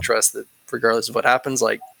just going to trust that regardless of what happens,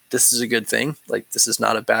 like, this is a good thing. Like, this is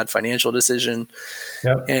not a bad financial decision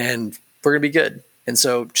and we're going to be good. And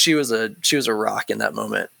so she was a rock in that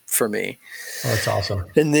moment for me. Oh, that's awesome.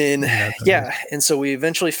 And then, and so we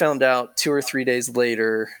eventually found out 2 or 3 days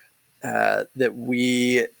later that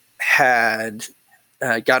we had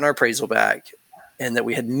gotten our appraisal back and that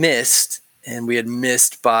we had missed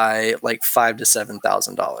by like $5,000 to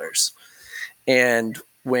 $7,000. And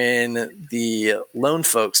when the loan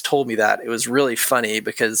folks told me that, it was really funny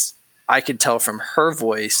because I could tell from her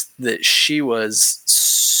voice that she was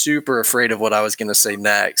super afraid of what I was going to say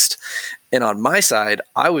next. And on my side,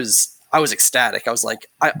 I was ecstatic. I was like,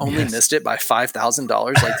 I only missed it by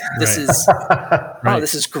 $5,000. Like this is,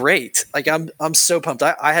 this is great. Like I'm so pumped.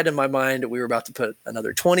 I had in my mind we were about to put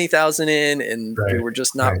another 20,000 in, and we were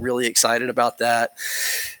just not really excited about that.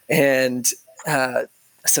 And I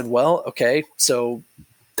said, well, okay, so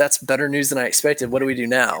that's better news than I expected. What do we do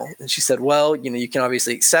now? And she said, well, you can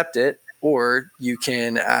obviously accept it, or you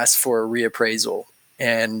can ask for a reappraisal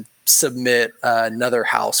and submit another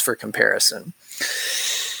house for comparison.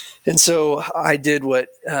 And so I did what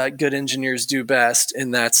good engineers do best,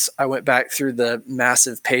 and that's I went back through the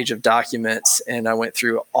massive page of documents and I went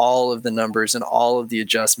through all of the numbers and all of the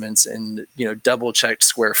adjustments and double checked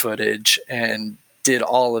square footage and did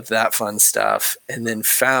all of that fun stuff, and then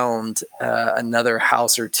found another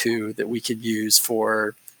house or two that we could use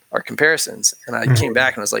for our comparisons. And I came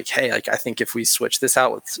back and I was like, hey, I think if we switch this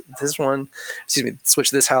out with this one,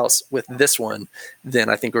 switch this house with this one, then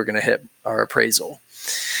I think we're going to hit our appraisal.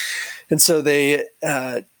 And so they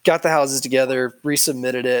got the houses together,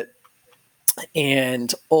 resubmitted it,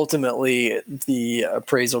 and ultimately the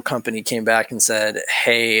appraisal company came back and said,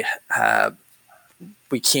 hey,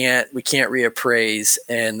 we can't reappraise,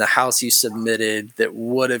 and the house you submitted that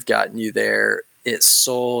would have gotten you there, it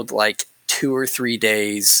sold like 2 or 3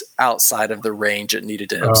 days outside of the range it needed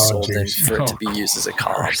to have sold in for it to be used as a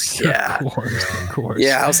comp. Of course.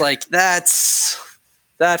 Yeah, I was like,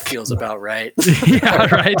 that feels about right.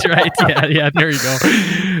 Right. Yeah. There you go.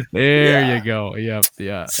 There you go. Yep.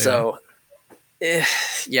 Yeah. So,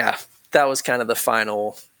 that was kind of the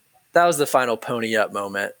final pony up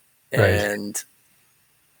moment. And,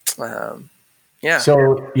 but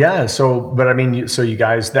I mean, so you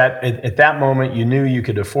guys, that at that moment, you knew you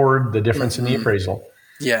could afford the difference in the appraisal.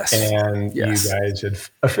 Yes. And you guys had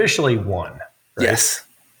officially won. Right? Yes.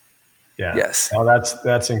 Yeah. Yes. Oh,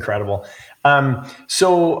 that's incredible.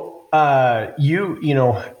 So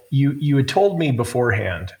you had told me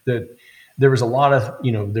beforehand that there was a lot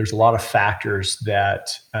of factors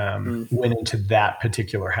that went into that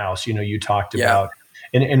particular house. You talked about,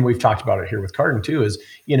 and we've talked about it here with Cardin too, is,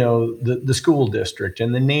 the school district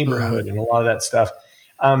and the neighborhood and a lot of that stuff.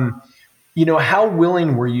 How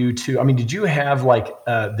willing were you to, I mean, did you have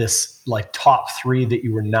this top 3 that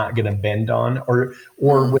you were not going to bend on, or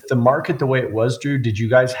with the market the way it was, Drew, did you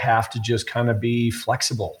guys have to just kind of be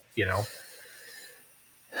flexible,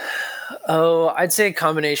 Oh, I'd say a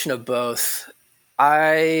combination of both.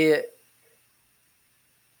 I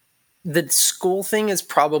The school thing is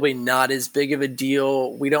probably not as big of a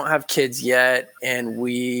deal. We don't have kids yet, and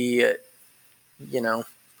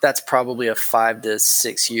that's probably a 5 to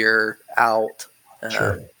 6 year out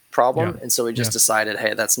problem. Yeah. And so we just decided,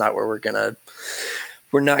 hey, that's not where we're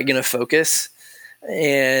not gonna focus.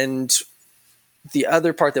 And the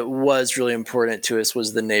other part that was really important to us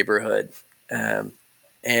was the neighborhood.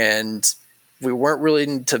 And we weren't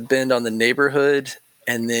willing to bend on the neighborhood.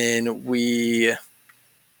 And then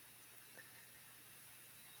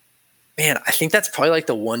I think that's probably like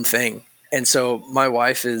the one thing. And so my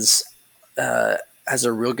wife has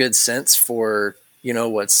a real good sense for,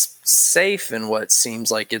 what's safe and what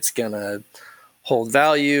seems like it's going to hold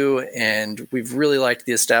value. And we've really liked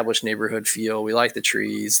the established neighborhood feel. We like the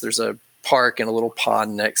trees. There's a park and a little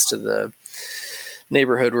pond next to the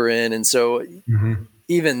neighborhood we're in. And so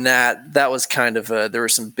even that was kind of there were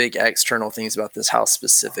some big external things about this house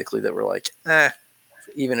specifically that were like,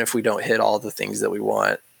 even if we don't hit all the things that we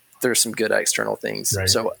want, there's some good external things. Right.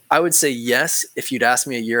 So I would say yes. If you'd asked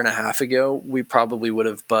me a year and a half ago, we probably would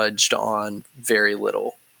have budged on very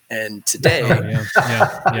little. And today,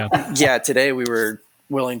 today we were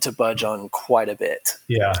willing to budge on quite a bit.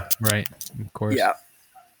 Yeah. Right. Of course. Yeah.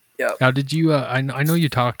 Yeah. Now, did you? I know you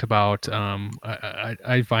talked about.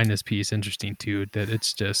 I find this piece interesting too. That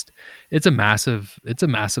it's a massive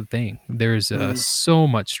thing. There's so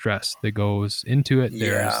much stress that goes into it.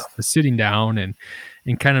 There's the sitting down and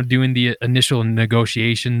kind of doing the initial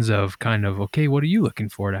negotiations of kind of, okay, what are you looking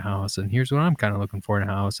for in a house, and here's what I'm kind of looking for in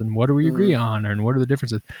a house, and what do we agree on, and what are the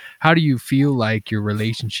differences? How do you feel like your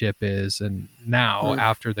relationship is, and now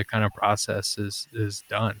after the kind of process is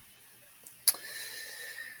done?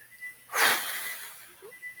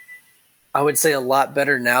 I would say a lot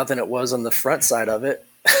better now than it was on the front side of it.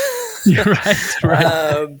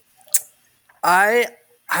 Right.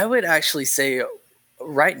 I would actually say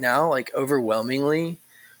right now, like overwhelmingly,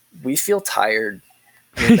 we feel tired.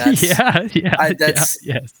 It's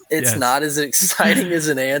not as exciting as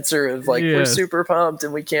an answer of like, we're super pumped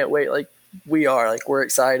and we can't wait. Like we are, like, we're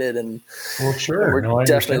excited and we're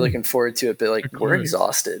definitely looking forward to it, but like we're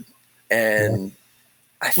exhausted. And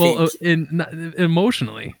I think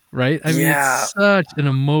emotionally, right? I mean, it's such an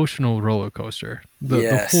emotional roller coaster,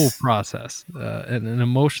 the whole process. And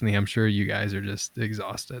emotionally, I'm sure you guys are just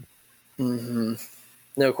exhausted. Mm-hmm.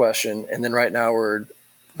 No question. And then right now we're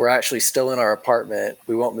actually still in our apartment.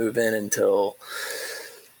 We won't move in until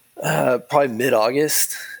probably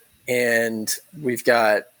mid-August. And we've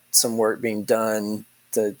got some work being done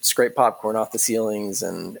to scrape popcorn off the ceilings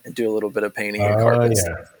and do a little bit of painting and carpets.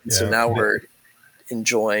 So now we're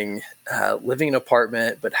enjoying living in an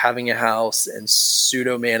apartment, but having a house and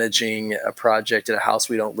pseudo managing a project at a house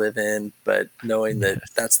we don't live in, but knowing that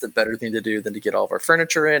that's the better thing to do than to get all of our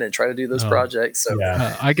furniture in and try to do those projects. So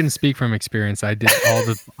I can speak from experience. I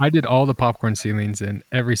did all the popcorn ceilings in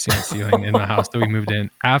every single ceiling in the house that we moved in.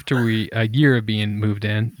 After a year of being moved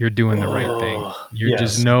in, you're doing the right thing. You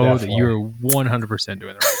just know that you're 100%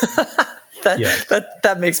 doing the right thing.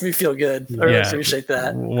 That makes me feel good. I really appreciate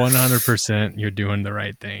that. 100% you're doing the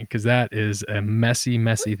right thing, because that is a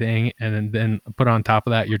messy thing. And then put on top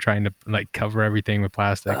of that, you're trying to like cover everything with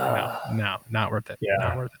plastic. No, not worth it.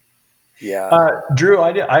 Not worth it. Yeah. Drew,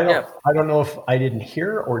 I don't know if I didn't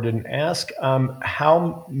hear or didn't ask.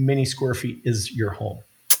 How many square feet is your home?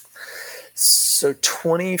 So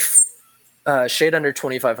 20, shade under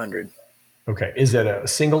 2,500. Okay. Is it a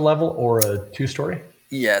single level or a 2-story?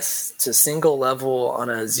 Yes, it's a single level on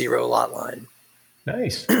a 0 lot line.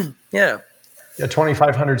 Nice. Yeah.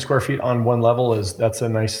 2,500 square feet on one level that's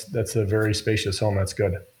a very spacious home. That's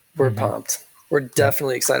good. We're pumped. We're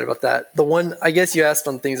definitely excited about that. The one, I guess you asked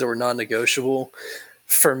on things that were non-negotiable.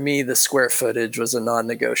 For me, the square footage was a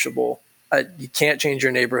non-negotiable. You can't change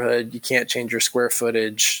your neighborhood. You can't change your square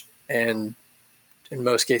footage. And in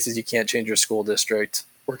most cases, you can't change your school district.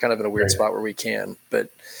 We're kind of in a weird spot where we can, but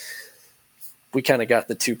we kind of got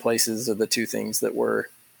the two places or the two things that were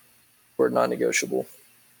non-negotiable.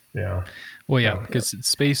 Yeah. Well, yeah, because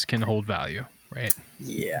space can hold value, right?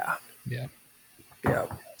 Yeah. Yeah.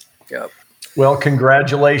 Yep. Well,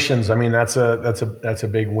 congratulations. I mean, that's a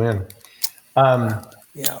big win.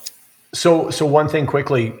 Yeah. So one thing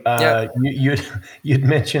quickly, you'd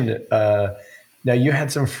mentioned, now you had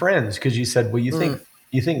some friends, because you said, well, you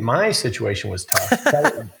think my situation was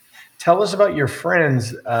tough. Tell us about your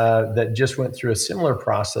friends that just went through a similar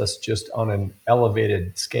process, just on an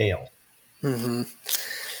elevated scale. Mm-hmm.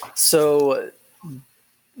 So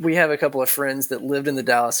we have a couple of friends that lived in the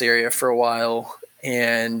Dallas area for a while,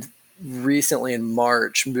 and recently in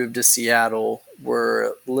March moved to Seattle.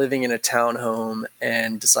 We're living in a townhome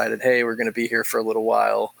and decided, hey, we're going to be here for a little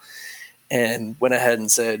while. and went ahead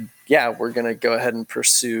and said, yeah, we're going to go ahead and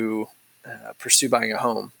pursue buying a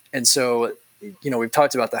home. And so, we've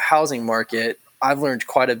talked about the housing market. I've learned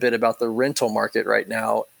quite a bit about the rental market right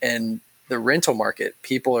now. And the rental market,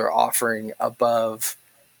 people are offering above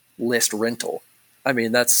list rental. I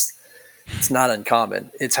mean, it's not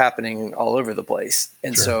uncommon. It's happening all over the place.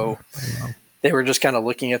 And so they were just kind of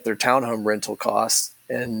looking at their townhome rental costs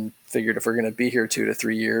and figured, if we're going to be here 2 to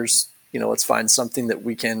 3 years, let's find something that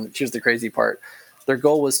we can. Here's the crazy part. Their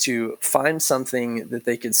goal was to find something that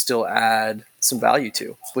they could still add some value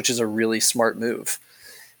to, which is a really smart move.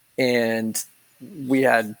 And we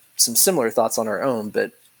had some similar thoughts on our own,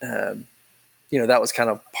 but that was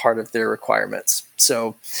kind of part of their requirements.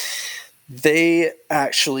 So they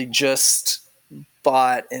actually just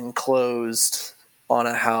bought and closed on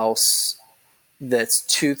a house that's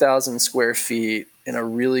 2,000 square feet in a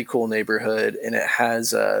really cool neighborhood, and it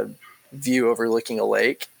has a view overlooking a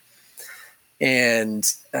lake. And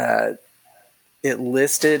it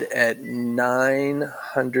listed at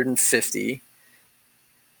 $950,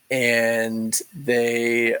 and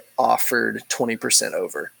they offered 20%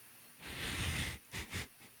 over.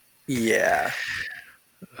 Yeah.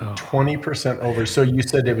 20% over. So you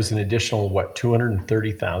said it was an additional, what,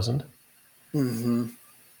 230,000? Mm-hmm.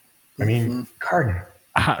 I mean, Carden.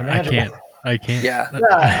 I can't. Yeah.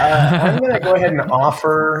 I'm going to go ahead and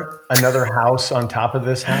offer another house on top of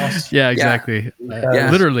this house. Yeah, exactly. Yeah.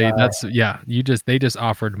 Literally, they just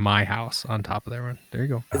offered my house on top of their one. There you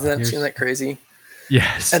go. Isn't that crazy?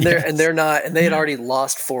 Yes. And they're not, and they had already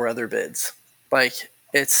lost 4 other bids. Like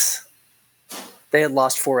they had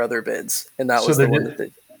lost 4 other bids, and that was the one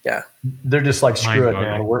that they're just like, screw it,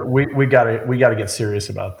 man. We gotta get serious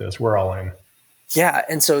about this. We're all in. Yeah.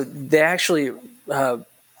 And so they actually,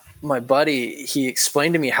 my buddy, he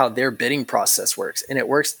explained to me how their bidding process works, and it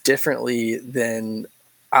works differently than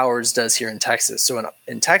ours does here in Texas. So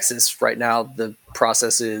in Texas right now, the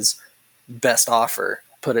process is best offer,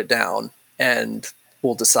 put it down, and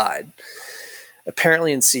we'll decide.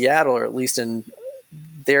 Apparently in Seattle, or at least in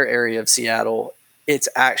their area of Seattle, it's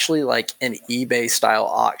actually like an eBay style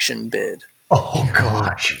auction bid. Oh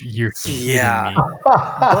gosh, you're kidding me.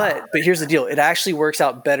 but here's the deal. It actually works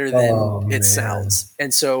out better than it sounds.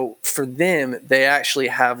 And so for them, they actually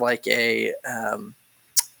have like a, I'm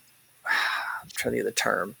trying to get the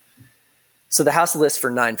term. So the house lists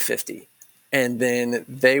for $950. And then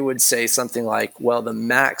they would say something like, well, the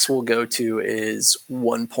max we'll go to is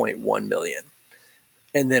 1.1 million.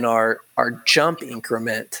 And then our jump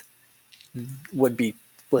increment would be,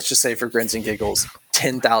 let's just say for grins and giggles,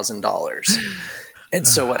 $10,000. And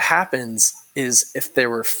so what happens is, if there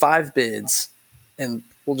were 5 bids, and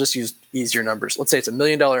we'll just use easier numbers. Let's say it's $1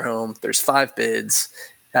 million home. There's 5 bids.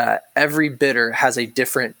 Every bidder has a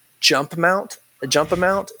different jump amount,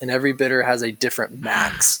 and every bidder has a different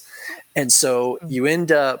max. And so you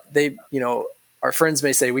end up, our friends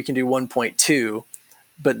may say we can do 1.2,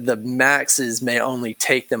 but the maxes may only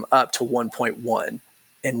take them up to 1.1,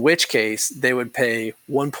 in which case they would pay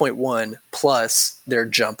 1.1 plus their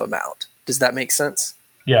jump amount. Does that make sense?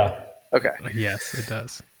 Yeah. Okay. Yes, it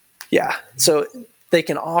does. Yeah. So they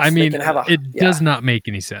can offer. It does not make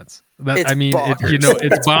any sense. It's bonkers.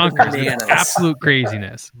 It's bonkers. Bananas. It's absolute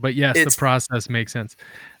craziness. But yes, the process makes sense.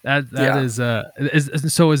 That is.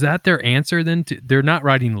 So is that their answer then? They're not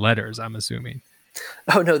writing letters, I'm assuming.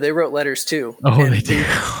 Oh no, they wrote letters too. Oh, they did.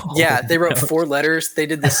 They wrote 4 letters. They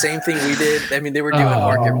did the same thing we did. I mean, they were doing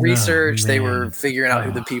market research. They were figuring out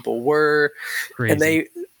who the people were, crazy. And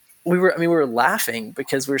we were laughing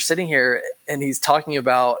because we were sitting here and he's talking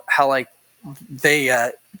about how like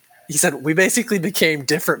he said, we basically became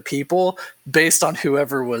different people based on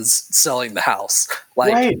whoever was selling the house.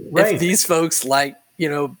 Like if these folks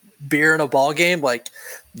beer in a ball game, like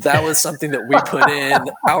that was something that we put in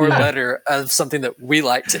our letter of something that we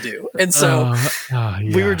like to do. And so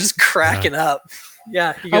we were just cracking up.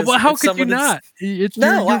 Yeah. Goes, well, how could you not? You're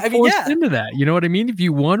forced into that. You know what I mean? If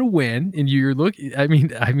you want to win and you're looking, I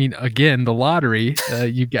mean, again, the lottery,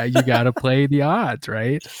 you got to play the odds,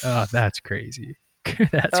 right? That's crazy.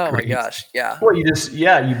 That's crazy. My gosh. Yeah. Well, you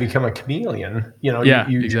become a chameleon, you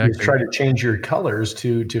exactly. You try to change your colors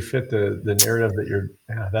to fit the narrative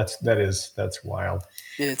that that's wild.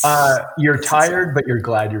 You're tired, insane. But you're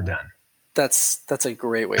glad you're done. That's a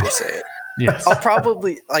great way to say it. Yes. I'll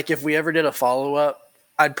probably, if we ever did a follow-up,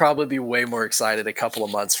 I'd probably be way more excited a couple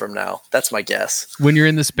of months from now. That's my guess. When you're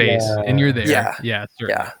in the space and you're there. Yeah.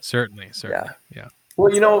 Certainly. Yeah.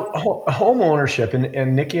 Well, home ownership,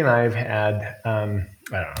 and Nikki and I have had, I don't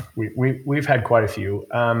know, we've had quite a few,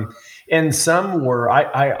 and some were,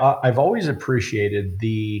 I've always appreciated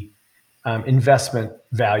the investment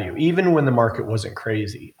value, even when the market wasn't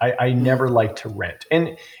crazy. I never liked to rent.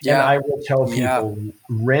 And I will tell people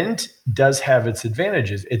rent does have its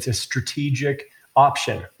advantages. It's a strategic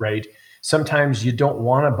option, right? Sometimes you don't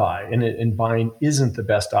want to buy, and buying isn't the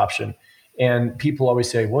best option. And people always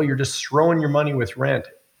say, well, you're just throwing your money with rent,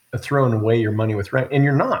 throwing away your money with rent. And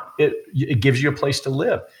you're not. It gives you a place to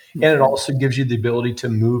live. And it also gives you the ability to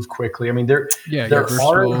move quickly. I mean, there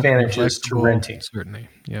are advantages to renting. Certainly.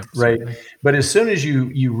 Yeah. Right. Certainly. But as soon as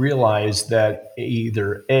you realize that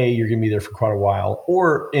either you're going to be there for quite a while,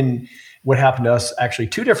 or in what happened to us actually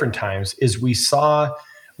 2 different times is we saw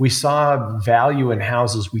value in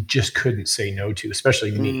houses we just couldn't say no to,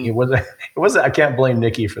 especially me. It wasn't, I can't blame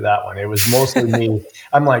Nikki for that one. It was mostly me.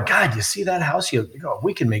 I'm like, God, you see that house? You go,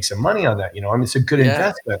 we can make some money on that. I mean, it's a good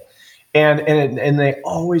investment. And they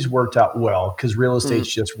always worked out well, because real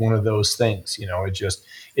estate's just one of those things. It just,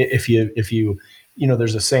 if you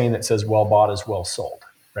there's a saying that says well bought is well sold,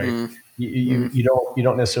 right? You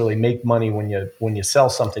don't necessarily make money when you sell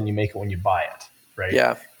something. You make it when you buy it, right?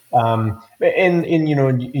 Yeah. And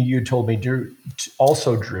you told me, Drew,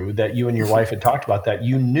 that you and your wife had talked about that.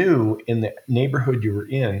 You knew in the neighborhood you were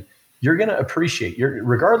in, you're going to appreciate,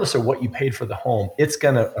 regardless of what you paid for the home, it's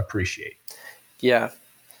going to appreciate. Yeah.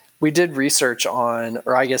 We did research on,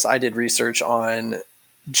 or I guess I did research on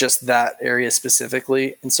just that area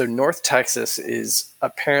specifically. And so North Texas is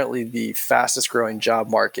apparently the fastest growing job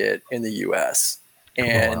market in the US.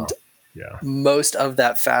 And most of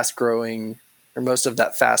that fast growth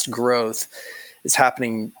is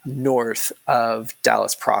happening north of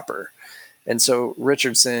Dallas proper. And so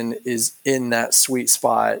Richardson is in that sweet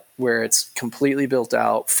spot where it's completely built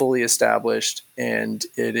out, fully established, and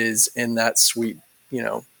it is in that sweet,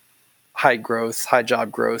 high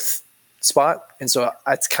job growth spot. And so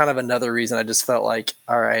it's kind of another reason I just felt like,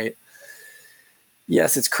 all right,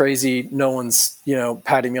 yes, it's crazy. No one's,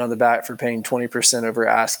 patting me on the back for paying 20% over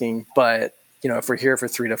asking, but if we're here for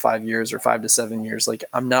 3 to 5 years or 5 to 7 years, like,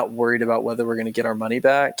 I'm not worried about whether we're going to get our money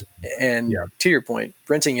back. And to your point,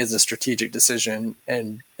 renting is a strategic decision.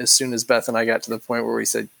 And as soon as Beth and I got to the point where we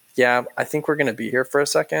said, yeah, I think we're going to be here for a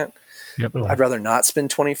second, I'd rather not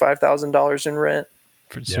spend $25,000 in rent.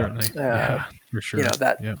 Certainly. For sure.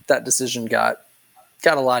 That decision got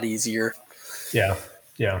a lot easier. Yeah.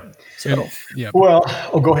 So, well,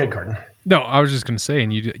 go ahead, Carden. No, I was just going to say,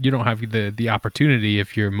 and you don't have the opportunity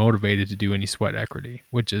if you're motivated to do any sweat equity,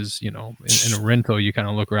 which is, in a rental, you kind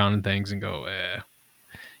of look around and things and go,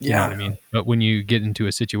 You know what I mean? But when you get into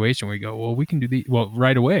a situation where you go, well, we can do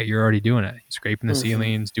right away, you're already doing it. Scraping the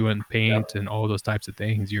ceilings, doing paint and all those types of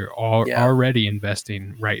things. You're already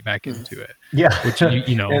investing right back into it. Yeah. Which,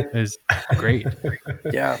 is great.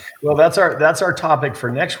 Yeah. Well, that's our topic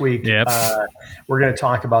for next week. Yep. We're going to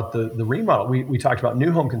talk about the remodel. We talked about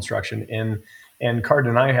new home construction, and Carden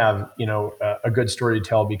and I have, a good story to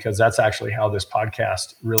tell, because that's actually how this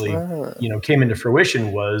podcast really, came into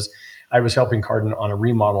fruition. Was I was helping Carden on a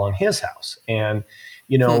remodel on his house, and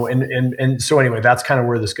and so anyway, that's kind of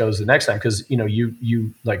where this goes the next time, because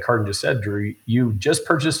you like Carden just said, Drew, you just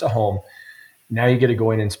purchased a home. Now you get to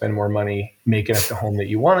go in and spend more money making it the home that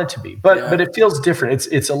you want it to be, but it feels different.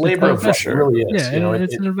 It's a labor of love. It really is. Yeah, and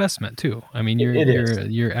it's an investment too. I mean,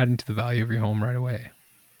 you're adding to the value of your home right away.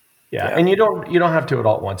 Yeah, and you don't have to do it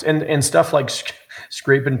all at once, and stuff like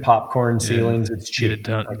scraping popcorn ceilings. It's cheap.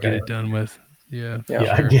 Get it done with. Yeah.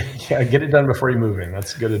 Get it done before you move in.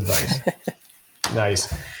 That's good advice.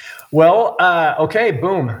 Nice. Well, okay,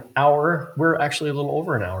 boom. We're actually a little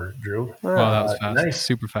over an hour, Drew. Wow, that was fast. Nice.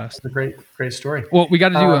 Super fast. That's a great story. Well, we got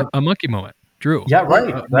to do a monkey moment, Drew. Yeah,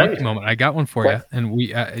 right. Monkey moment. I got one for you, and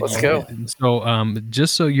let's go. So,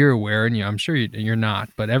 just so you're aware, and I'm sure you're not,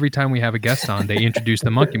 but every time we have a guest on, they introduce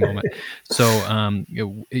the monkey moment. So,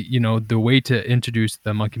 the way to introduce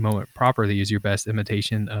the monkey moment properly is your best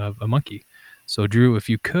imitation of a monkey. So, Drew, if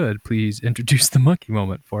you could, please introduce the monkey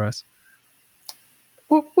moment for us.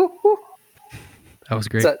 Woo, woo, woo. That was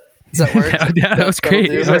great. Does that work? That was great.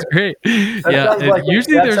 That was great.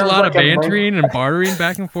 Usually there's a lot of bantering and bartering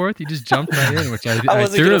back and forth. You just jumped right in, which I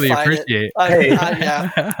thoroughly appreciate.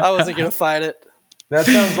 I wasn't going to fight it. That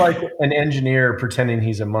sounds like an engineer pretending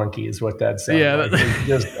he's a monkey is what that sounds like.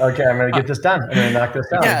 Just, okay, I'm going to get this done. I'm going to knock this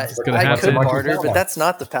down. Yeah, I could barter, but that's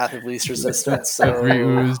not the path of least resistance. So. Every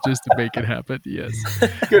ooze just to make it happen, yes.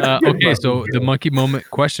 Okay, so the monkey moment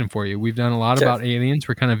question for you. We've done a lot about aliens.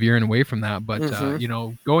 We're kind of veering away from that. But,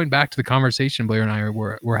 going back to the conversation Blair and I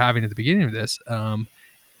were having at the beginning of this,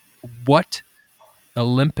 what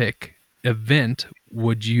Olympic event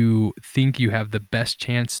would you think you have the best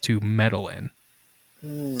chance to medal in?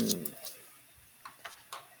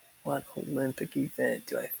 What Olympic event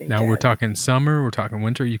do I think? Now we're talking summer, we're talking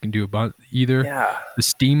winter. You can do about either. Yeah. The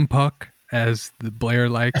steam puck, as the Blair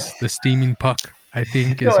likes, the steaming puck, I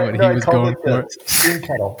think, is what he I was called going it for. Steam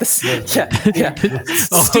kettle. Yeah.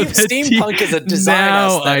 Steampunk is a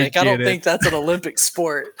design aesthetic. I don't think that's an Olympic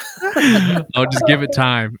sport. I'll just give it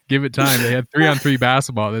time. Give it time. They had 3-on-3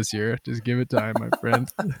 basketball this year. Just give it time, my friend.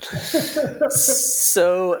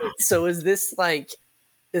 So is this like,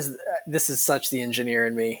 this is such the engineer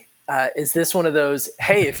in me. Is this one of those,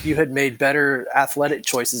 hey, if you had made better athletic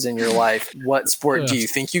choices in your life, what sport do you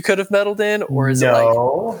think you could have medaled in? Or is it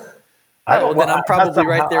like, then I'm probably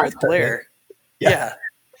right there with Blair. Yeah.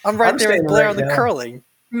 I'm right there with Blair on the curling.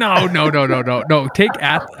 No. Take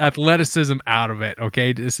athleticism out of it.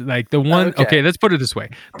 Okay. It's like the one. Okay. Let's put it this way.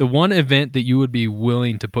 The one event that you would be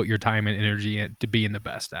willing to put your time and energy in to being the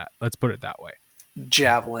best at. Let's put it that way.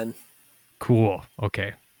 Javelin. Cool.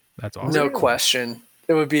 Okay. That's awesome. No question.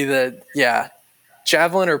 It would be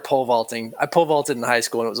javelin or pole vaulting. I pole vaulted in high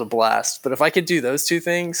school and it was a blast. But if I could do those two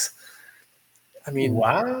things, I mean.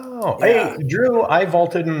 Wow. Yeah. Hey, Drew, I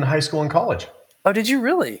vaulted in high school and college. Oh, did you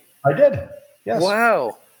really? I did. Yes.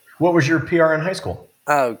 Wow. What was your PR in high school?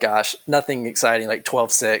 Oh gosh, nothing exciting, like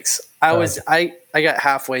 12.6. I got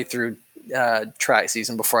halfway through track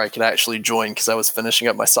season before I could actually join because I was finishing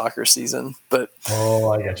up my soccer season. But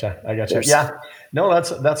I gotcha. Yeah. No,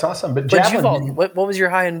 that's awesome. But javelin, what was your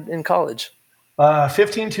high in college?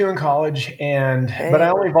 15.2 in college, but I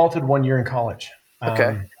only vaulted 1 year in college.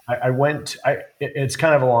 Okay. It's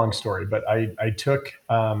kind of a long story, but I took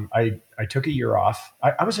a year off.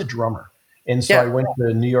 I was a drummer. And so I went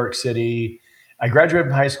to New York City. I graduated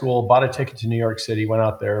from high school, bought a ticket to New York City, went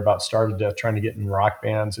out there about starved to death trying to get in rock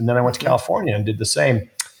bands. And then I went to California and did the same.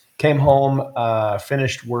 Came home,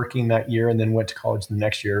 finished working that year, and then went to college the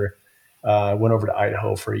next year. Went over to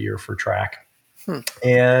Idaho for a year for track.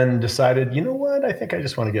 And decided, you know what? I think I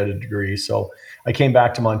just want to get a degree. So I came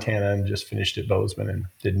back to Montana and just finished at Bozeman and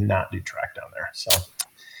did not do track down there. So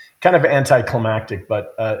kind of anticlimactic,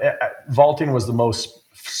 but vaulting was the most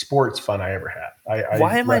sports fun I ever had.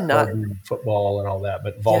 Why am I not football and all that?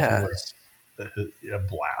 But vaulting was a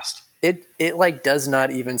blast. It like does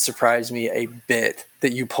not even surprise me a bit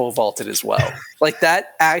that you pole vaulted as well. Like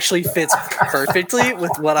that actually fits perfectly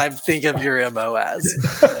with what I think of your MO as.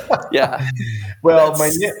 Yeah. Well,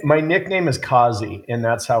 my nickname is Kazi, and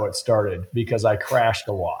that's how it started because I crashed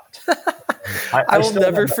a lot. I will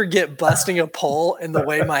never forget busting a pole and the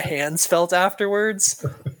way my hands felt afterwards.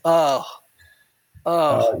 Yeah,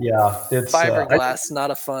 it's fiberglass, not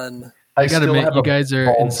a fun. I gotta admit, you guys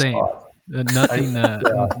are insane. Nothing.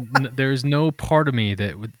 There's no part of me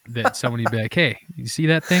that somebody would be like, "Hey, you see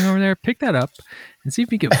that thing over there? Pick that up and see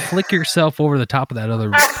if you can flick yourself over the top of that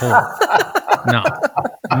other pole."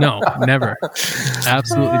 No, never,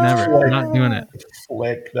 absolutely never. I'm not doing it.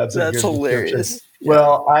 Flick. That's hilarious.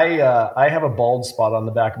 Well, I have a bald spot on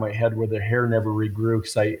the back of my head where the hair never regrew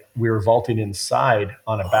because we were vaulting inside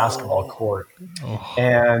on a basketball court.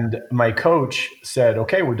 And my coach said,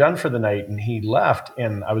 okay, we're done for the night. And he left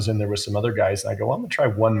and I was in there with some other guys. And I go, well, I'm going to try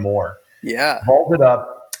one more. Yeah. Vaulted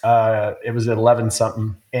up. It was at 11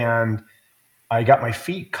 something. And I got my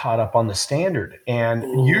feet caught up on the standard.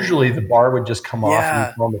 And usually the bar would just come off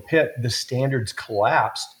and go on the pit. The standards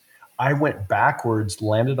collapsed. I went backwards,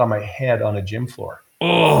 landed on my head on a gym floor.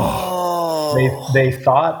 They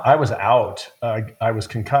thought I was out. I was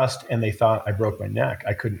concussed, and they thought I broke my neck.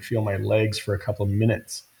 I couldn't feel my legs for a couple of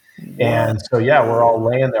minutes. And so, we're all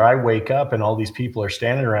laying there. I wake up, and all these people are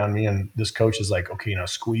standing around me, and this coach is like, okay,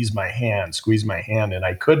 squeeze my hand. And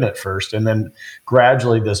I couldn't at first. And then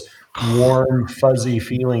gradually this warm, fuzzy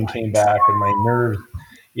feeling came back, and my nerves.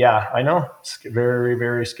 Yeah, I know. It's very,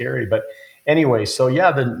 very scary. But anyway, so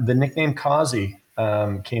the nickname Kazi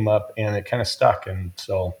came up and it kind of stuck, and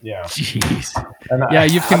so Jeez.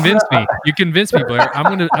 And you've convinced me. You convinced me, Blair.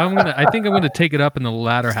 I think I'm gonna take it up in the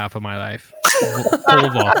latter half of my life. Pole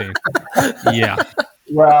vaulting. Yeah.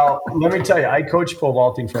 Well, let me tell you, I coached pole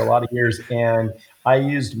vaulting for a lot of years, and I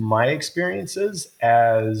used my experiences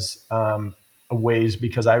as ways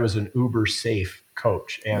because I was an uber safe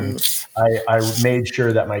coach, and I made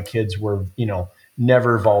sure that my kids were,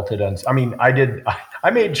 never vaulted.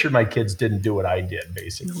 I made sure my kids didn't do what I did,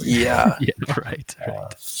 basically. Yeah. Right.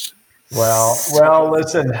 Well,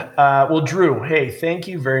 listen, Drew, hey, thank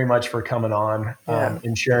you very much for coming on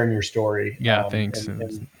and sharing your story. Yeah. Thanks.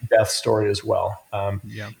 And Beth's story as well.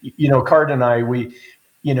 Card and I, we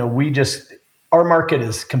just, our market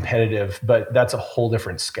is competitive, but that's a whole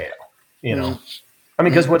different scale,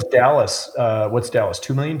 because what's Dallas?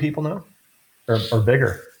 2 million people now or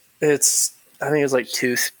bigger? It's I think it was like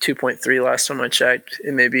 2.3 last time I checked.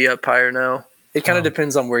 It may be up higher now. It kind of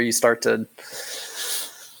depends on where you start to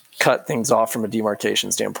cut things off from a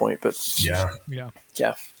demarcation standpoint. But yeah,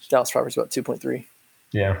 Dallas property is about 2.3.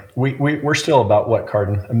 Yeah, we're still about what,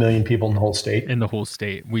 Cardin? 1 million people in the whole state. In the whole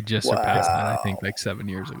state, we just surpassed that. I think like 7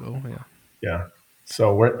 years ago. Yeah. Yeah.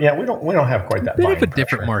 So we don't have quite that. Bit of a pressure.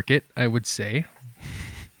 different market, I would say.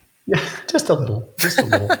 Yeah, just a little,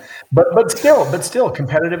 but still,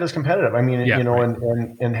 competitive is competitive. I mean, in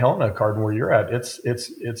Helena, Cardin, where you're at, it's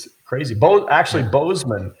crazy. Bozeman.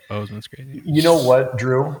 Bozeman's crazy. You know what,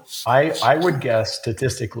 Drew? I would guess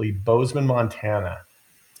statistically, Bozeman, Montana,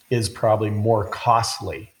 is probably more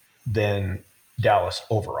costly than Dallas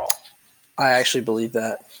overall. I actually believe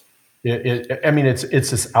that. It's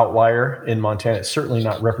this outlier in Montana. It's certainly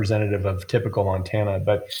not representative of typical Montana,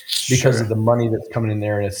 but because of the money that's coming in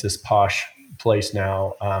there, and it's this posh place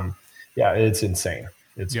now. It's insane.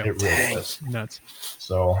 It really is nuts.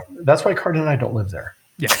 So that's why Cardin and I don't live there.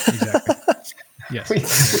 Yeah, exactly. Yes,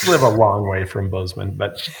 we live a long way from Bozeman,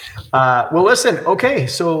 but well, listen. Okay,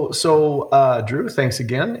 so Drew, thanks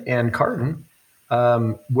again, and Cardin.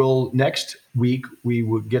 Next week we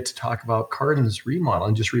will get to talk about Cardin's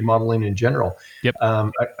remodeling, just remodeling in general. Yep.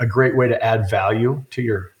 A great way to add value to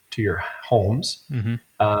your homes. Mm-hmm.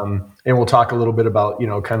 And we'll talk a little bit about,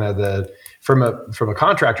 kind of from a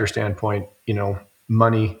contractor standpoint,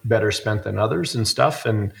 money better spent than others and stuff.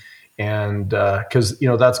 And cause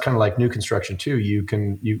that's kind of like new construction too.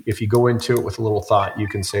 If you go into it with a little thought, you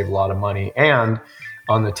can save a lot of money, and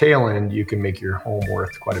on the tail end, you can make your home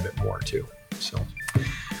worth quite a bit more too.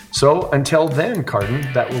 So until then,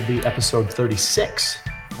 Cardin, that will be episode 36.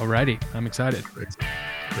 Alrighty, I'm excited.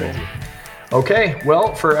 Crazy. Okay,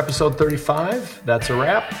 well, for episode 35, that's a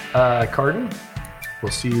wrap. Cardin,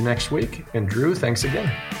 we'll see you next week. And Drew, thanks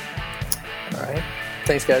again. All right.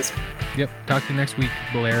 Thanks, guys. Yep. Talk to you next week,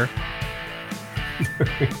 Blair.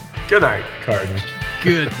 Good night, Cardin.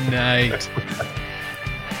 Good night.